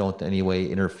processes don't in any way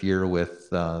interfere with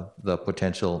the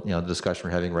potential, discussion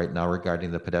we're having right now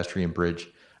regarding the pedestrian bridge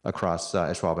across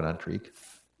Ashwaubenon Creek.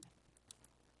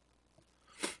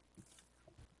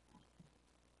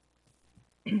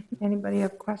 Anybody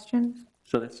have questions?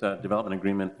 So this development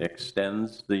agreement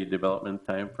extends the development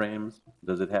timeframes.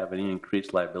 Does it have any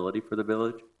increased liability for the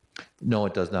village? No,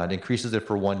 it does not. It increases it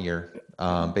for 1 year.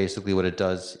 Basically what it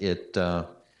does,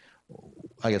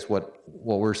 I guess what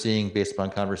we're seeing based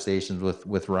upon conversations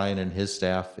with Ryan and his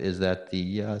staff is that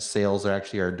the sales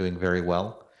are doing very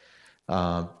well.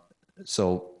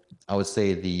 So I would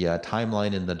say the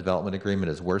timeline in the development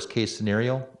agreement is worst case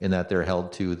scenario in that they're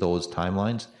held to those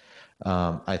timelines.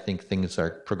 I think things are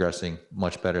progressing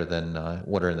much better than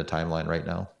what are in the timeline right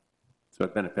now. So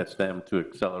it benefits them to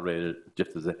accelerate it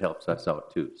just as it helps us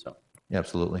out too, so.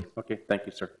 Absolutely. Okay, thank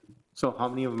you, sir. So how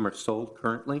many of them are sold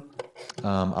currently?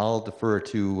 I'll defer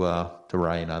to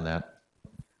Ryan on that.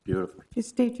 Beautiful. Just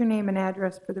state your name and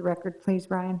address for the record, please,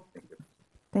 Ryan.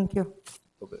 Thank you.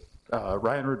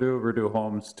 Ryan Redu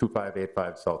Homes,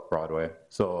 2585 South Broadway.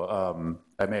 So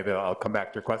I'll come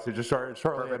back to your question just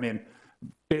shortly. I mean,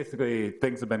 basically,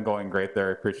 things have been going great there.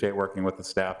 I appreciate working with the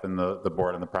staff and the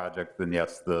board on the project. And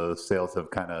yes, the sales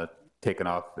have kind of taken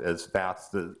off as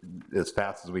fast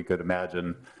as we could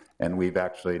imagine. And we've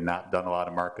actually not done a lot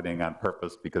of marketing on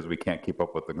purpose because we can't keep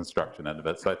up with the construction end of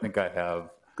it. So I think I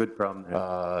have good problem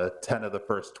there. 10 of the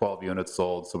first 12 units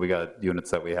sold. So we got units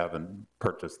that we haven't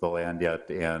purchased the land yet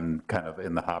and kind of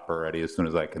in the hopper already. As soon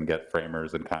as I can get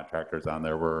framers and contractors on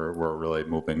there, we're really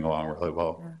moving along really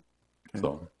well. Yeah.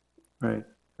 So. Right.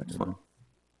 Excellent.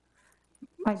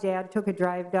 My dad took a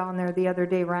drive down there the other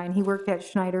day, Ryan. He worked at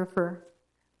Schneider for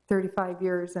 35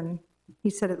 years, and he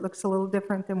said it looks a little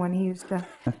different than when he used to.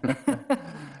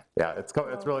 Yeah, it's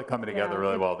really coming together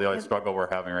really well. The only struggle we're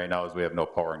having right now is we have no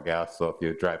power and gas. So if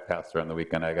you drive past there on the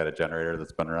weekend, I got a generator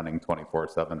that's been running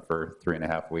 24/7 for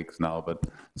 3.5 weeks now. But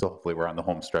so hopefully we're on the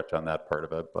home stretch on that part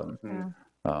of it. But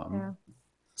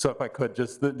so if I could,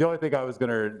 just the only thing I was going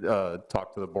to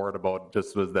talk to the board about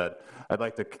just was that I'd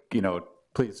like to,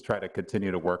 please try to continue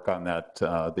to work on that,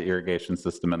 the irrigation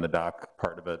system and the dock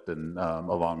part of it, and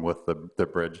along with the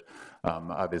bridge.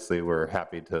 Obviously, we're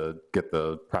happy to get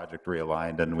the project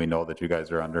realigned, and we know that you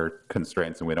guys are under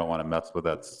constraints, and we don't want to mess with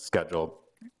that schedule.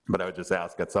 But I would just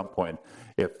ask at some point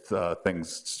if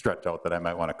things stretch out that I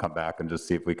might want to come back and just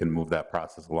see if we can move that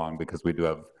process along, because we do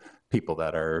have people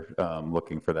that are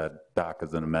looking for that dock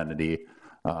as an amenity.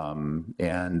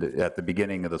 And at the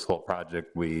beginning of this whole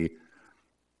project, we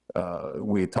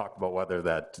talked about whether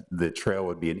that the trail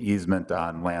would be an easement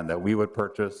on land that we would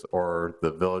purchase or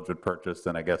the village would purchase.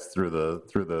 And I guess through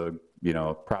the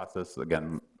process,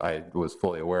 again, I was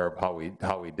fully aware of how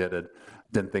we did it.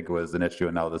 Didn't think it was an issue,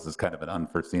 and now this is kind of an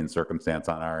unforeseen circumstance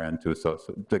on our end too. So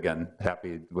again,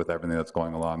 happy with everything that's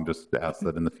going along. Just ask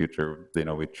that in the future,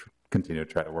 we continue to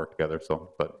try to work together.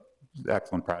 So, but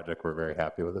excellent project. We're very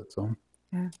happy with it. So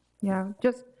Yeah.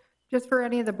 Just for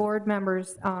any of the board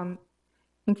members.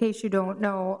 In case you don't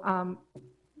know,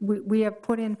 we have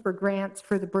put in for grants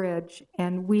for the bridge,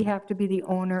 and we have to be the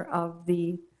owner of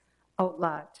the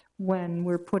outlot when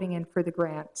we're putting in for the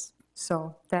grants.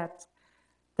 So that's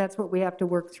what we have to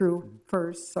work through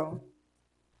first, so.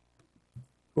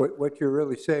 What you're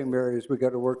really saying, Mary, is we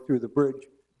got to work through the bridge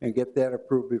and get that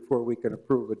approved before we can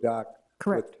approve a dock.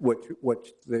 Correct. What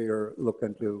they are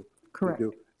looking to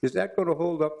do. Is that going to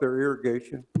hold up their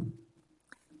irrigation?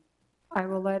 I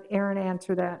will let Aaron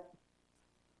answer that.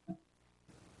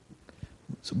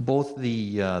 So both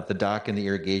the dock and the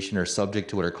irrigation are subject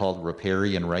to what are called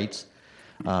riparian rights.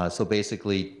 So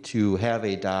basically, to have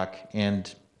a dock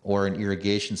or an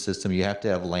irrigation system, you have to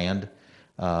have land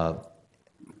up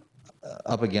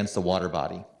against the water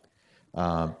body.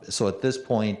 So at this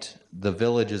point, the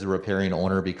village is a riparian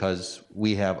owner because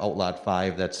we have Outlot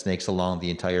 5 that snakes along the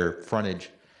entire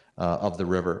frontage of the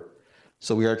river.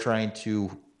 So we are trying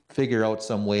to figure out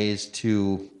some ways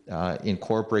to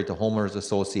incorporate the homeowners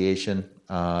association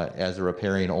as a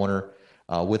riparian owner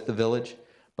with the village.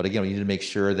 But again, we need to make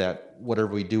sure that whatever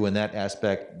we do in that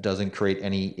aspect doesn't create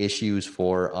any issues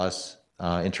for us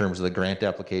in terms of the grant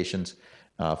applications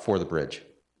for the bridge.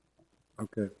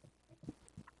 Okay.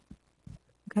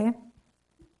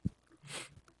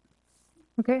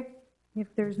 Okay.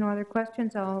 If there's no other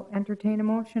questions, I'll entertain a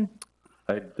motion.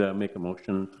 I'd make a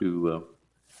motion to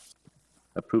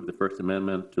approve the First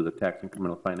Amendment to the Tax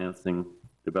Incremental Financing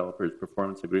Developers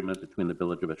Performance Agreement between the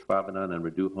Village of Ashwaubenon and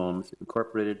Redu Homes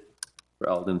Incorporated for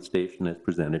Alden Station as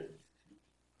presented.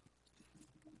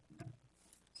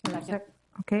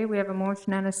 Okay, we have a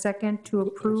motion and a second to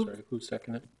approve. Sorry, who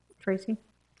seconded? Tracy?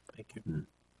 Thank you. We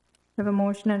have a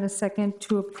motion and a second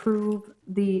to approve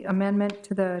the amendment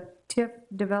to the TIF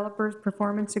Developers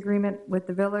Performance Agreement with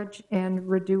the Village and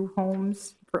Redu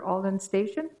Homes for Alden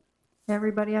Station.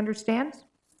 Everybody understands?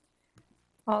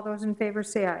 All those in favor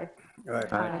say aye.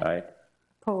 Aye.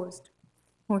 Opposed?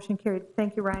 Motion carried.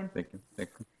 Thank you, Ryan. thank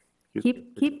you.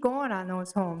 Keep going on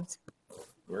those homes.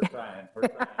 We're trying.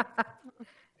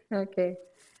 Okay.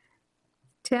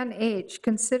 10H,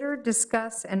 consider,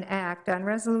 discuss, and act on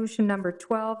resolution number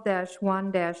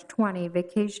 12-1-20,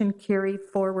 vacation carry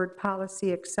forward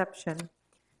policy exception.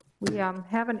 We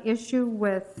have an issue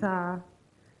with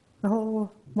the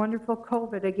whole wonderful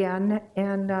COVID again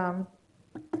and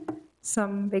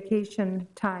some vacation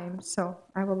time. So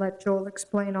I will let Joel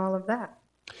explain all of that.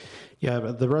 Yeah,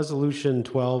 but the resolution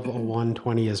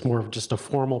 120120 is more of just a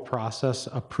formal process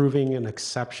approving an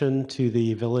exception to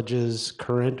the village's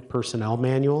current personnel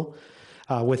manual.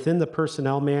 Within the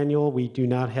personnel manual, we do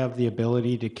not have the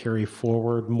ability to carry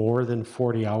forward more than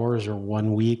 40 hours or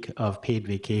 1 week of paid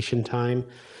vacation time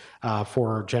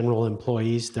for general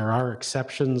employees. There are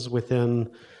exceptions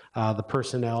within the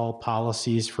personnel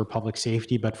policies for public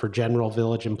safety, but for general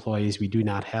village employees, we do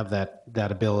not have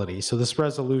that ability. So this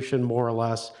resolution more or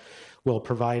less will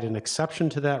provide an exception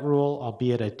to that rule,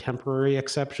 albeit a temporary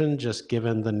exception, just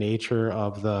given the nature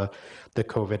of the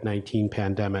COVID-19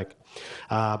 pandemic.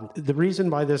 The reason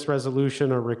why this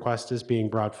resolution or request is being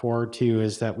brought forward to you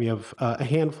is that we have a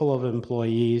handful of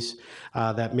employees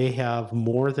that may have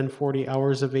more than 40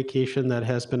 hours of vacation that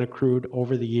has been accrued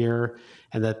over the year,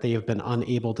 and that they have been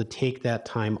unable to take that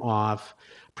time off,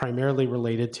 primarily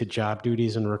related to job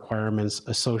duties and requirements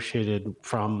associated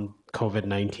from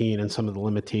COVID-19 and some of the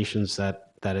limitations that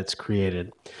it's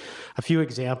created. A few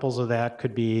examples of that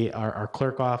could be our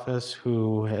clerk office,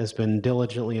 who has been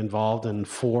diligently involved in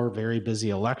 4 very busy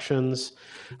elections,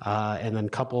 and then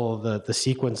couple the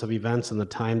sequence of events and the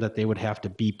time that they would have to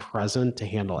be present to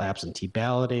handle absentee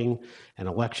balloting and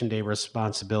election day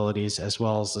responsibilities, as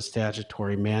well as the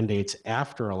statutory mandates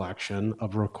after election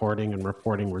of recording and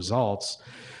reporting results.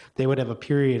 They would have a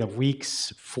period of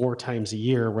weeks 4 times a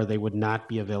year where they would not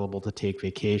be available to take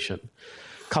vacation.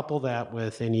 Couple that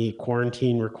with any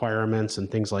quarantine requirements and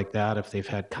things like that. If they've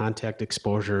had contact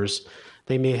exposures,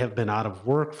 they may have been out of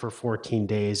work for 14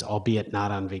 days, albeit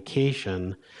not on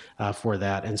vacation for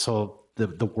that. And so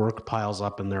the work piles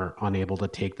up and they're unable to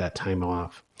take that time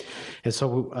off. And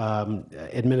so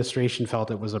administration felt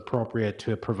it was appropriate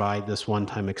to provide this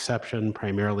one-time exception,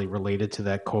 primarily related to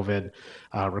that COVID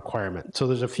requirement. So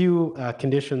there's a few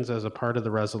conditions as a part of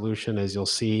the resolution, as you'll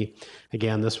see.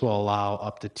 Again, this will allow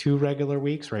up to 2 regular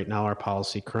weeks. Right now, our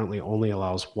policy currently only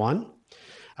allows 1.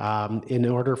 In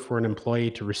order for an employee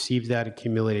to receive that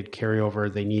accumulated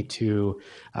carryover, they need to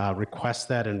request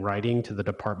that in writing to the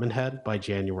department head by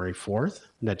January 4th.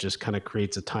 And that just kind of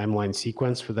creates a timeline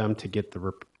sequence for them to get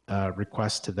the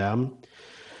request to them.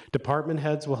 Department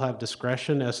heads will have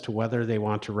discretion as to whether they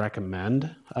want to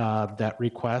recommend that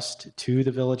request to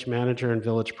the village manager and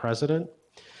village president.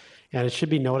 And it should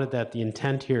be noted that the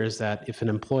intent here is that if an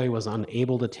employee was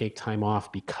unable to take time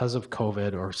off because of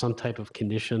COVID or some type of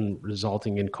condition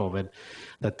resulting in COVID,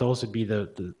 that those would be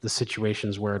the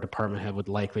situations where a department head would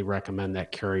likely recommend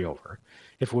that carryover.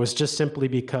 If it was just simply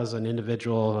because an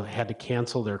individual had to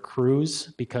cancel their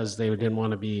cruise because they didn't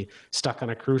want to be stuck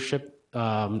on a cruise ship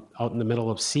out in the middle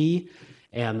of sea,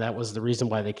 and that was the reason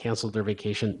why they canceled their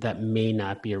vacation, that may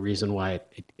not be a reason why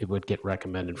it would get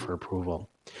recommended for approval.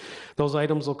 Those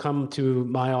items will come to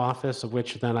my office, of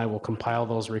which then I will compile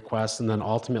those requests, and then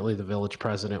ultimately the village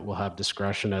president will have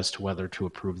discretion as to whether to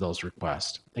approve those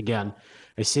requests. Again,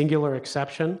 a singular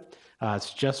exception.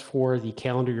 It's just for the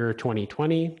calendar year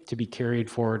 2020 to be carried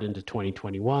forward into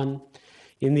 2021.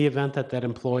 In the event that that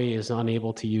employee is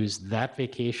unable to use that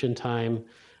vacation time,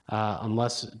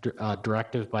 unless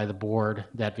directive by the board,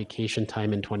 that vacation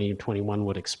time in 2021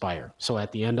 would expire. So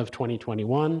at the end of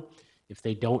 2021, if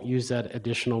they don't use that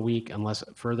additional week, unless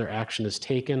further action is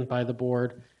taken by the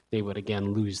board, they would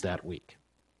again lose that week.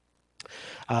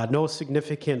 No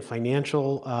significant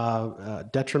financial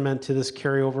detriment to this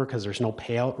carryover because there's no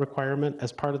payout requirement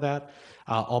as part of that,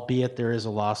 albeit there is a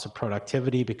loss of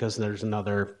productivity because there's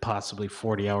another possibly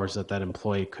 40 hours that that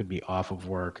employee could be off of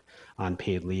work on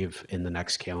paid leave in the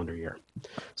next calendar year.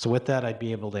 So with that, I'd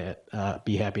be able to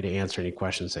be happy to answer any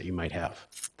questions that you might have.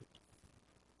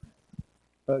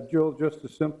 Joel, just to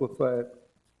simplify it,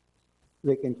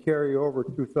 they can carry over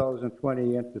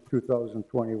 2020 into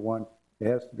 2021. It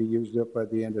has to be used up by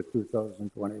the end of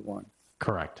 2021.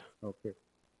 Correct. Okay.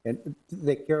 And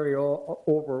they carry all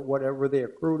over whatever they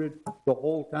accrued the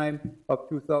whole time of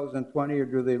 2020, or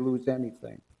do they lose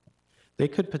anything? They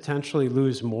could potentially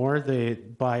lose more.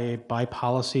 By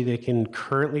policy, they can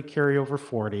currently carry over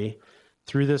 40.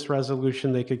 Through this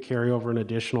resolution, they could carry over an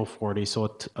additional 40,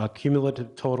 so a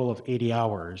cumulative total of 80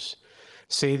 hours.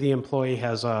 Say the employee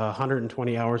has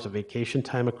 120 hours of vacation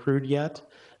time accrued yet,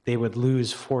 they would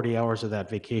lose 40 hours of that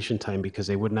vacation time because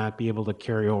they would not be able to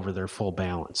carry over their full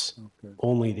balance, okay.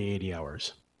 Only the 80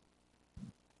 hours.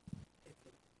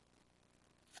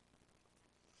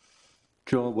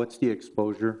 Joel, what's the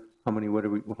exposure? How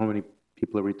many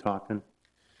people are we talking?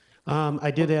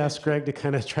 I did ask Greg to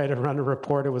kind of try to run a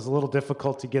report. It was a little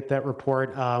difficult to get that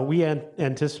report. We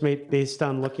anticipate, based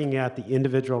on looking at the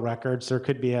individual records, there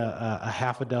could be a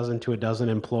half a dozen to a dozen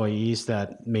employees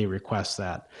that may request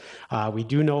that. We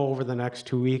do know over the next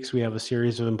 2 weeks, we have a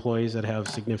series of employees that have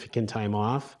significant time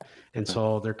off. And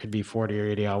so there could be 40 or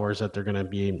 80 hours that they're going to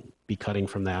be cutting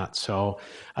from that. So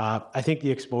I think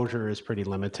the exposure is pretty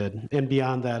limited. And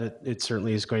beyond that, it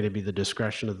certainly is going to be the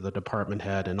discretion of the department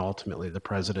head and ultimately the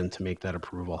president to make that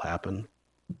approval happen.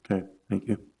 Okay, thank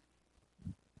you.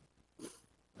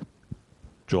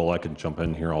 Joel, I can jump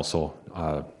in here also.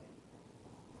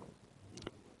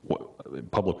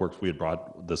 Public Works, we had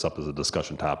brought this up as a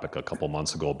discussion topic a couple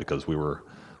months ago because we were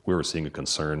seeing a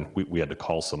concern. We had to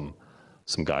call some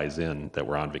guys in that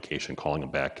were on vacation, calling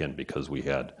them back in because we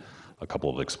had a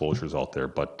couple of exposures out there.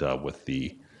 But with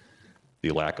the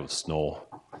lack of snow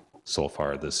so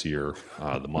far this year,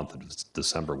 the month of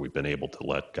December, we've been able to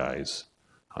let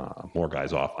more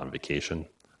guys off on vacation.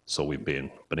 So we've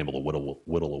been able to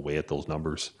whittle away at those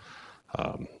numbers.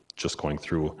 Just going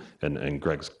through, and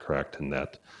Greg's correct in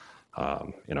that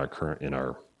in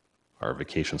our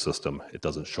vacation system, it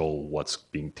doesn't show what's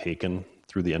being taken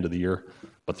through the end of the year,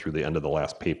 but through the end of the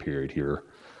last pay period here,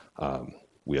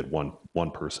 we had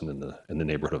one person in the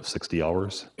neighborhood of 60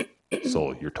 hours.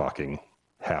 So you're talking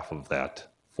half of that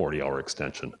 40-hour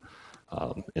extension.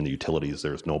 In the utilities,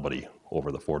 there's nobody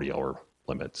over the 40-hour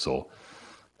limit. So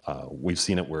we've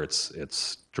seen it where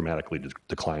it's dramatically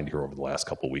declined here over the last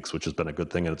couple of weeks, which has been a good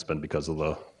thing, and it's been because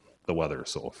of the weather.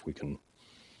 So if we can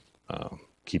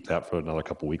keep that for another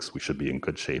couple of weeks, we should be in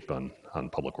good shape on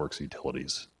Public Works,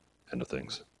 utilities, end of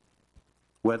things.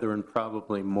 Weather and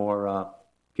probably more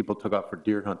people took off for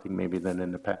deer hunting maybe than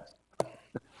in the past.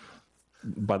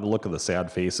 By the look of the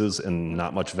sad faces and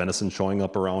not much venison showing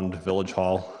up around Village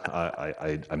Hall,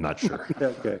 I'm not sure.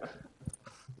 Okay.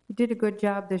 You did a good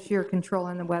job this year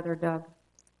controlling the weather, Doug.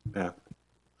 Yeah.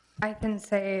 I can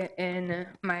say in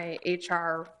my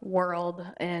HR world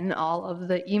and all of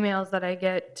the emails that I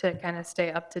get to kind of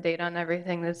stay up to date on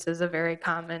everything, this is a very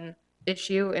common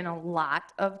issue in a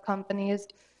lot of companies.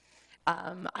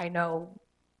 I know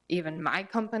even my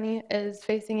company is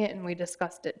facing it, and we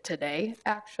discussed it today,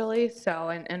 actually, so,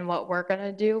 and what we're going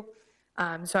to do.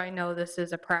 So I know this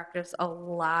is a practice a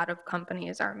lot of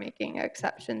companies are making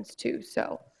exceptions to,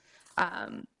 so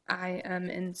I am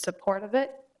in support of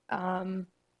it.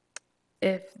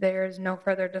 If there's no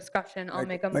further discussion, I'll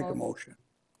make a motion.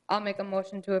 I'll make a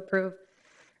motion to approve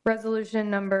resolution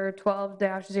number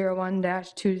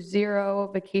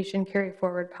 12-01-20, vacation carry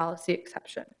forward policy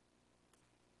exception.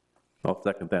 I'll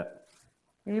second that.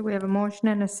 Okay, we have a motion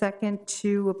and a second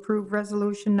to approve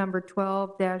resolution number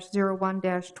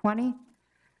 12-01-20.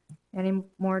 Any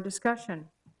more discussion?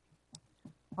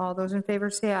 All those in favor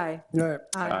say aye. Aye.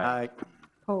 Aye.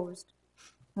 Opposed?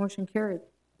 Motion carried.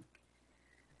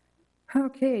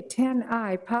 Okay,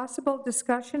 10I, possible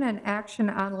discussion and action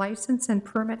on license and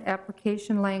permit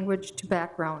application language to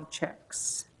background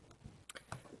checks.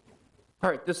 All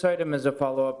right, this item is a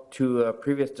follow-up to a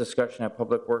previous discussion at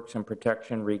Public Works and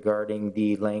Protection regarding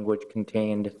the language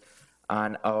contained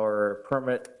on our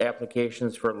permit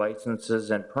applications for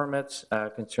licenses and permits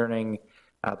concerning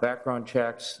background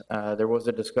checks. There was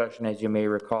a discussion, as you may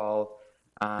recall,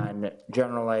 on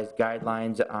generalized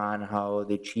guidelines on how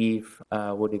the chief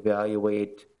would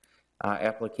evaluate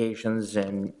applications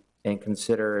and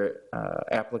consider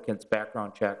applicants'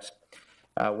 background checks.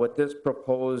 What this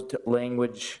proposed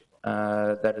language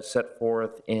that is set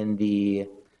forth in the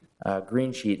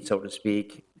green sheet, so to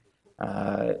speak,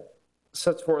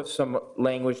 sets forth some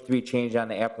language to be changed on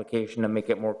the application to make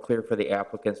it more clear for the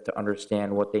applicants to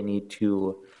understand what they need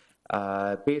to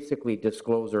basically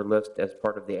disclose or list as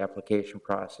part of the application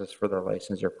process for their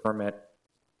license or permit.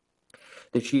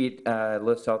 The sheet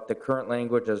lists out the current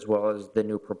language as well as the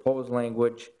new proposed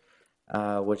language,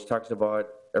 which talks about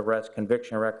arrest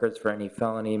conviction records for any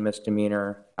felony,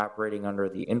 misdemeanor, operating under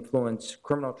the influence,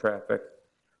 criminal traffic,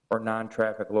 or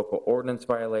non-traffic local ordinance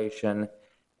violation,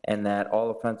 and that all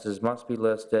offenses must be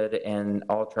listed and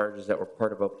all charges that were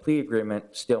part of a plea agreement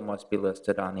still must be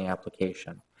listed on the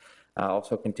application.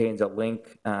 Also contains a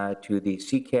link to the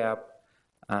CCAP,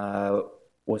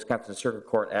 Wisconsin Circuit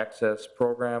Court Access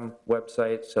Program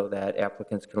website so that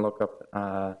applicants can look up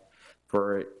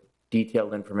for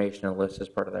detailed information and list as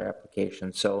part of their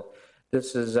application. So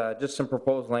this is just some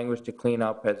proposed language to clean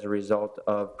up as a result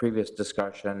of previous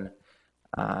discussion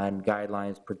on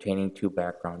guidelines pertaining to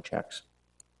background checks.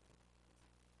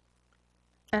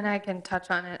 And I can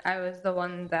touch on it. I was the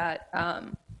one that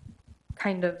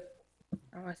kind of,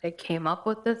 I don't want to say came up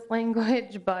with this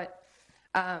language, but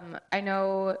I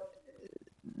know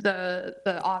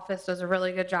the office does a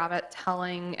really good job at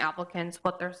telling applicants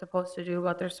what they're supposed to do,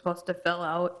 what they're supposed to fill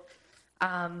out.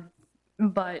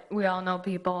 But we all know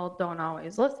people don't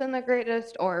always listen the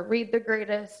greatest or read the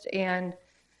greatest. And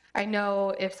I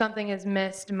know if something is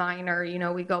missed minor,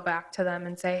 we go back to them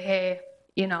and say, hey,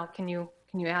 can you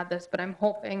add this? But I'm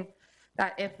hoping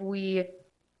that if we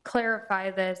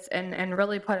clarify this and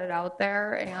really put it out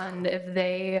there, and if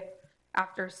they,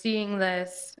 after seeing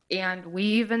this, and we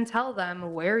even tell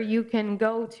them where you can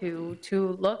go to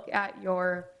look at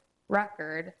your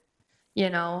record,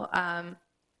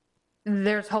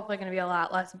 there's hopefully going to be a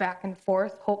lot less back and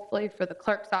forth, hopefully for the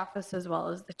clerk's office as well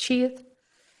as the chief.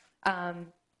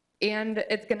 And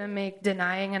it's going to make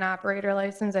denying an operator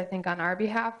license, I think, on our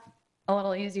behalf a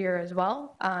little easier as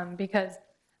well, because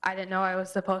I didn't know I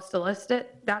was supposed to list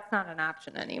it. That's not an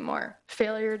option anymore.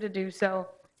 Failure to do so,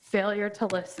 failure to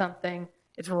list something,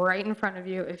 it's right in front of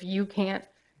you. If you can't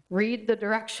read the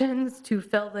directions to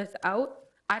fill this out,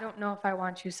 I don't know if I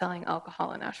want you selling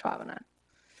alcohol in Ashwaubenon.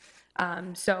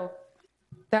 So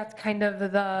that's kind of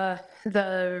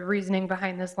the reasoning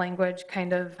behind this language,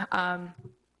 kind of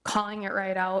calling it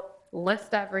right out,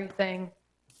 list everything,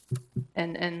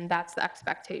 and that's the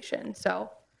expectation. So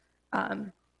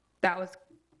that was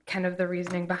kind of the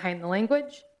reasoning behind the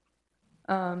language,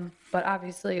 but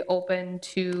obviously open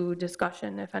to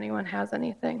discussion if anyone has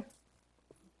anything.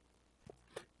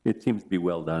 It seems to be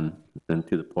well done and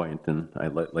to the point, and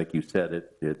like you said,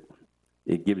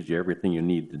 it gives you everything you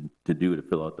need to do to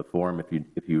fill out the form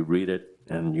if you read it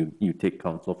and you take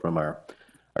counsel from our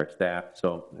staff.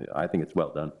 So I think it's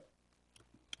well done.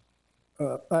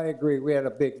 I agree. We had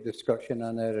a big discussion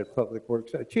on that at Public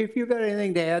Works. Chief, you got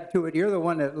anything to add to it? You're the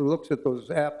one that looks at those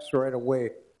apps right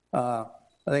away. I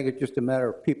think it's just a matter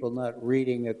of people not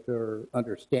reading it or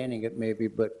understanding it maybe,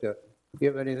 but do you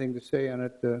have anything to say on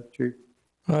it, Chief?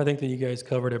 I think that you guys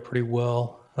covered it pretty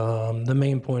well. The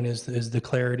main point is the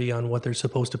clarity on what they're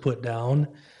supposed to put down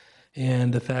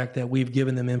and the fact that we've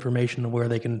given them information where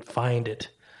they can find it.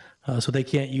 So they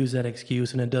can't use that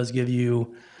excuse, and it does give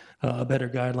you a better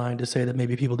guideline to say that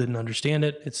maybe people didn't understand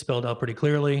it. It's spelled out pretty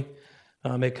clearly.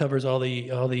 It covers all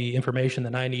the information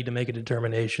that I need to make a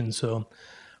determination. So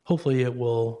hopefully it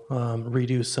will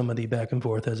reduce some of the back and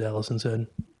forth, as Allison said.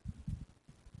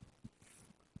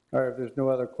 All right, if there's no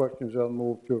other questions, I'll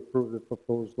move to approve the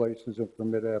proposed license and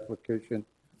permit application,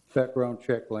 background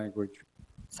check language.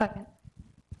 Second.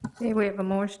 Okay, we have a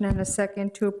motion and a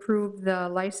second to approve the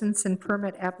license and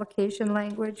permit application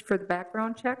language for the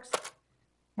background checks.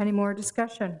 Any more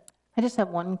discussion? I just have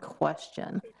one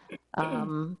question.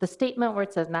 The statement where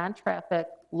it says non-traffic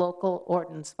local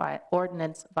ordinance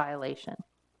violation,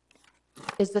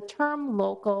 is the term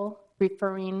local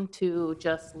referring to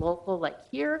just local like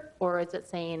here, or is it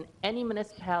saying any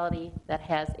municipality that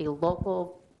has a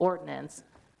local ordinance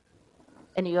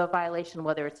and you have a violation,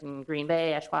 whether it's in Green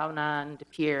Bay, Ashwaubenon, De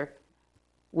Pere,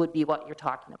 would be what you're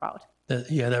talking about?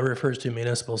 Yeah, that refers to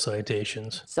municipal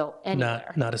citations. So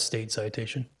anywhere. Not a state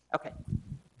citation. Okay.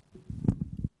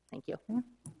 Thank you.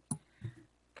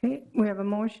 Okay, we have a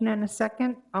motion and a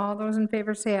second. All those in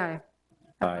favor say aye.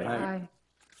 Aye. Aye.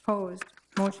 Opposed?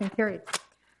 Motion carried.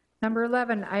 Number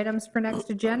 11, items for next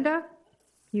agenda.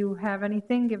 If you have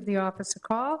anything, give the office a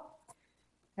call.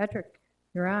 Patrick,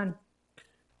 you're on.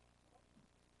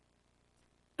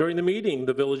 During the meeting,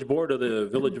 the village board of the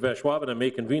Village of Ashwaubenon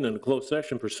may convene in a closed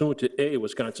session pursuant to A,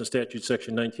 Wisconsin Statute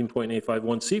Section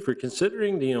 19.851C for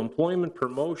considering the employment,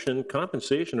 promotion,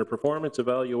 compensation, or performance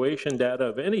evaluation data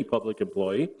of any public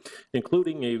employee,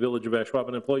 including a Village of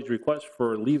Ashwaubenon employee's request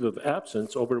for leave of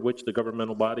absence over which the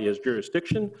governmental body has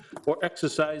jurisdiction or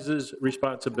exercises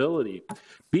responsibility.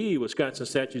 B, Wisconsin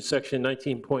Statute Section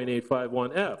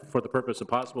 19.851F for the purpose of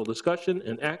possible discussion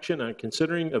and action on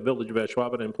considering a Village of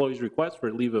Ashwaubenon employee's request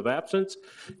for leave of absence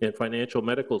and financial,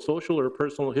 medical, social, or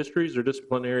personal histories or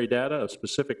disciplinary data of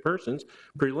specific persons,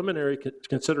 preliminary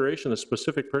consideration of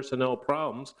specific personnel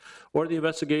problems, or the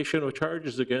investigation of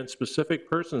charges against specific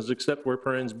persons except where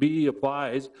parens B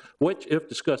applies, which, if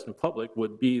discussed in public,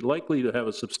 would be likely to have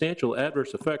a substantial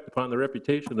adverse effect upon the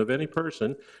reputation of any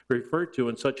person referred to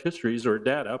in such histories or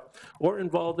data, or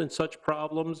involved in such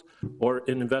problems or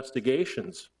in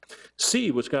investigations.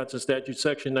 C, Wisconsin Statute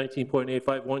Section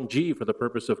 19.851G for the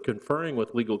purpose of conferring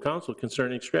with legal counsel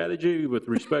concerning strategy with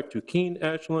respect to Keene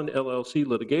Ashland LLC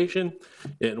litigation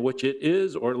in which it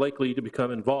is or likely to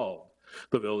become involved.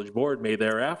 The village board may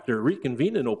thereafter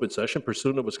reconvene in open session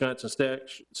pursuant to Wisconsin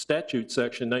Statute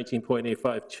Section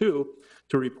 19.852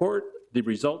 to report the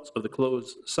results of the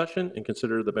closed session and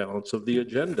consider the balance of the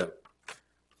agenda.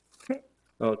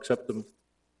 I'll accept the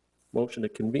motion to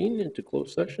convene into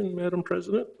closed session, Madam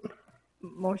President.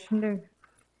 Motion to,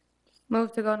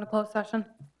 Move to go into closed session.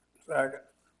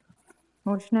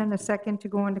 motion and a second to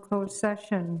go into closed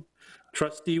session.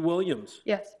 Trustee Williams.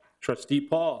 Yes. Trustee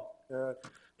Paul.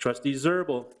 Trustee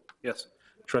Zerbal. Yes.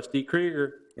 Trustee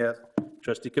Krieger. Yes.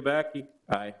 Trustee Kabaki.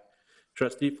 Aye.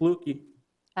 Trustee Flukie.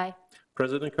 Aye.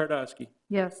 President Kardasky.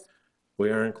 Yes. We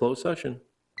are in closed session.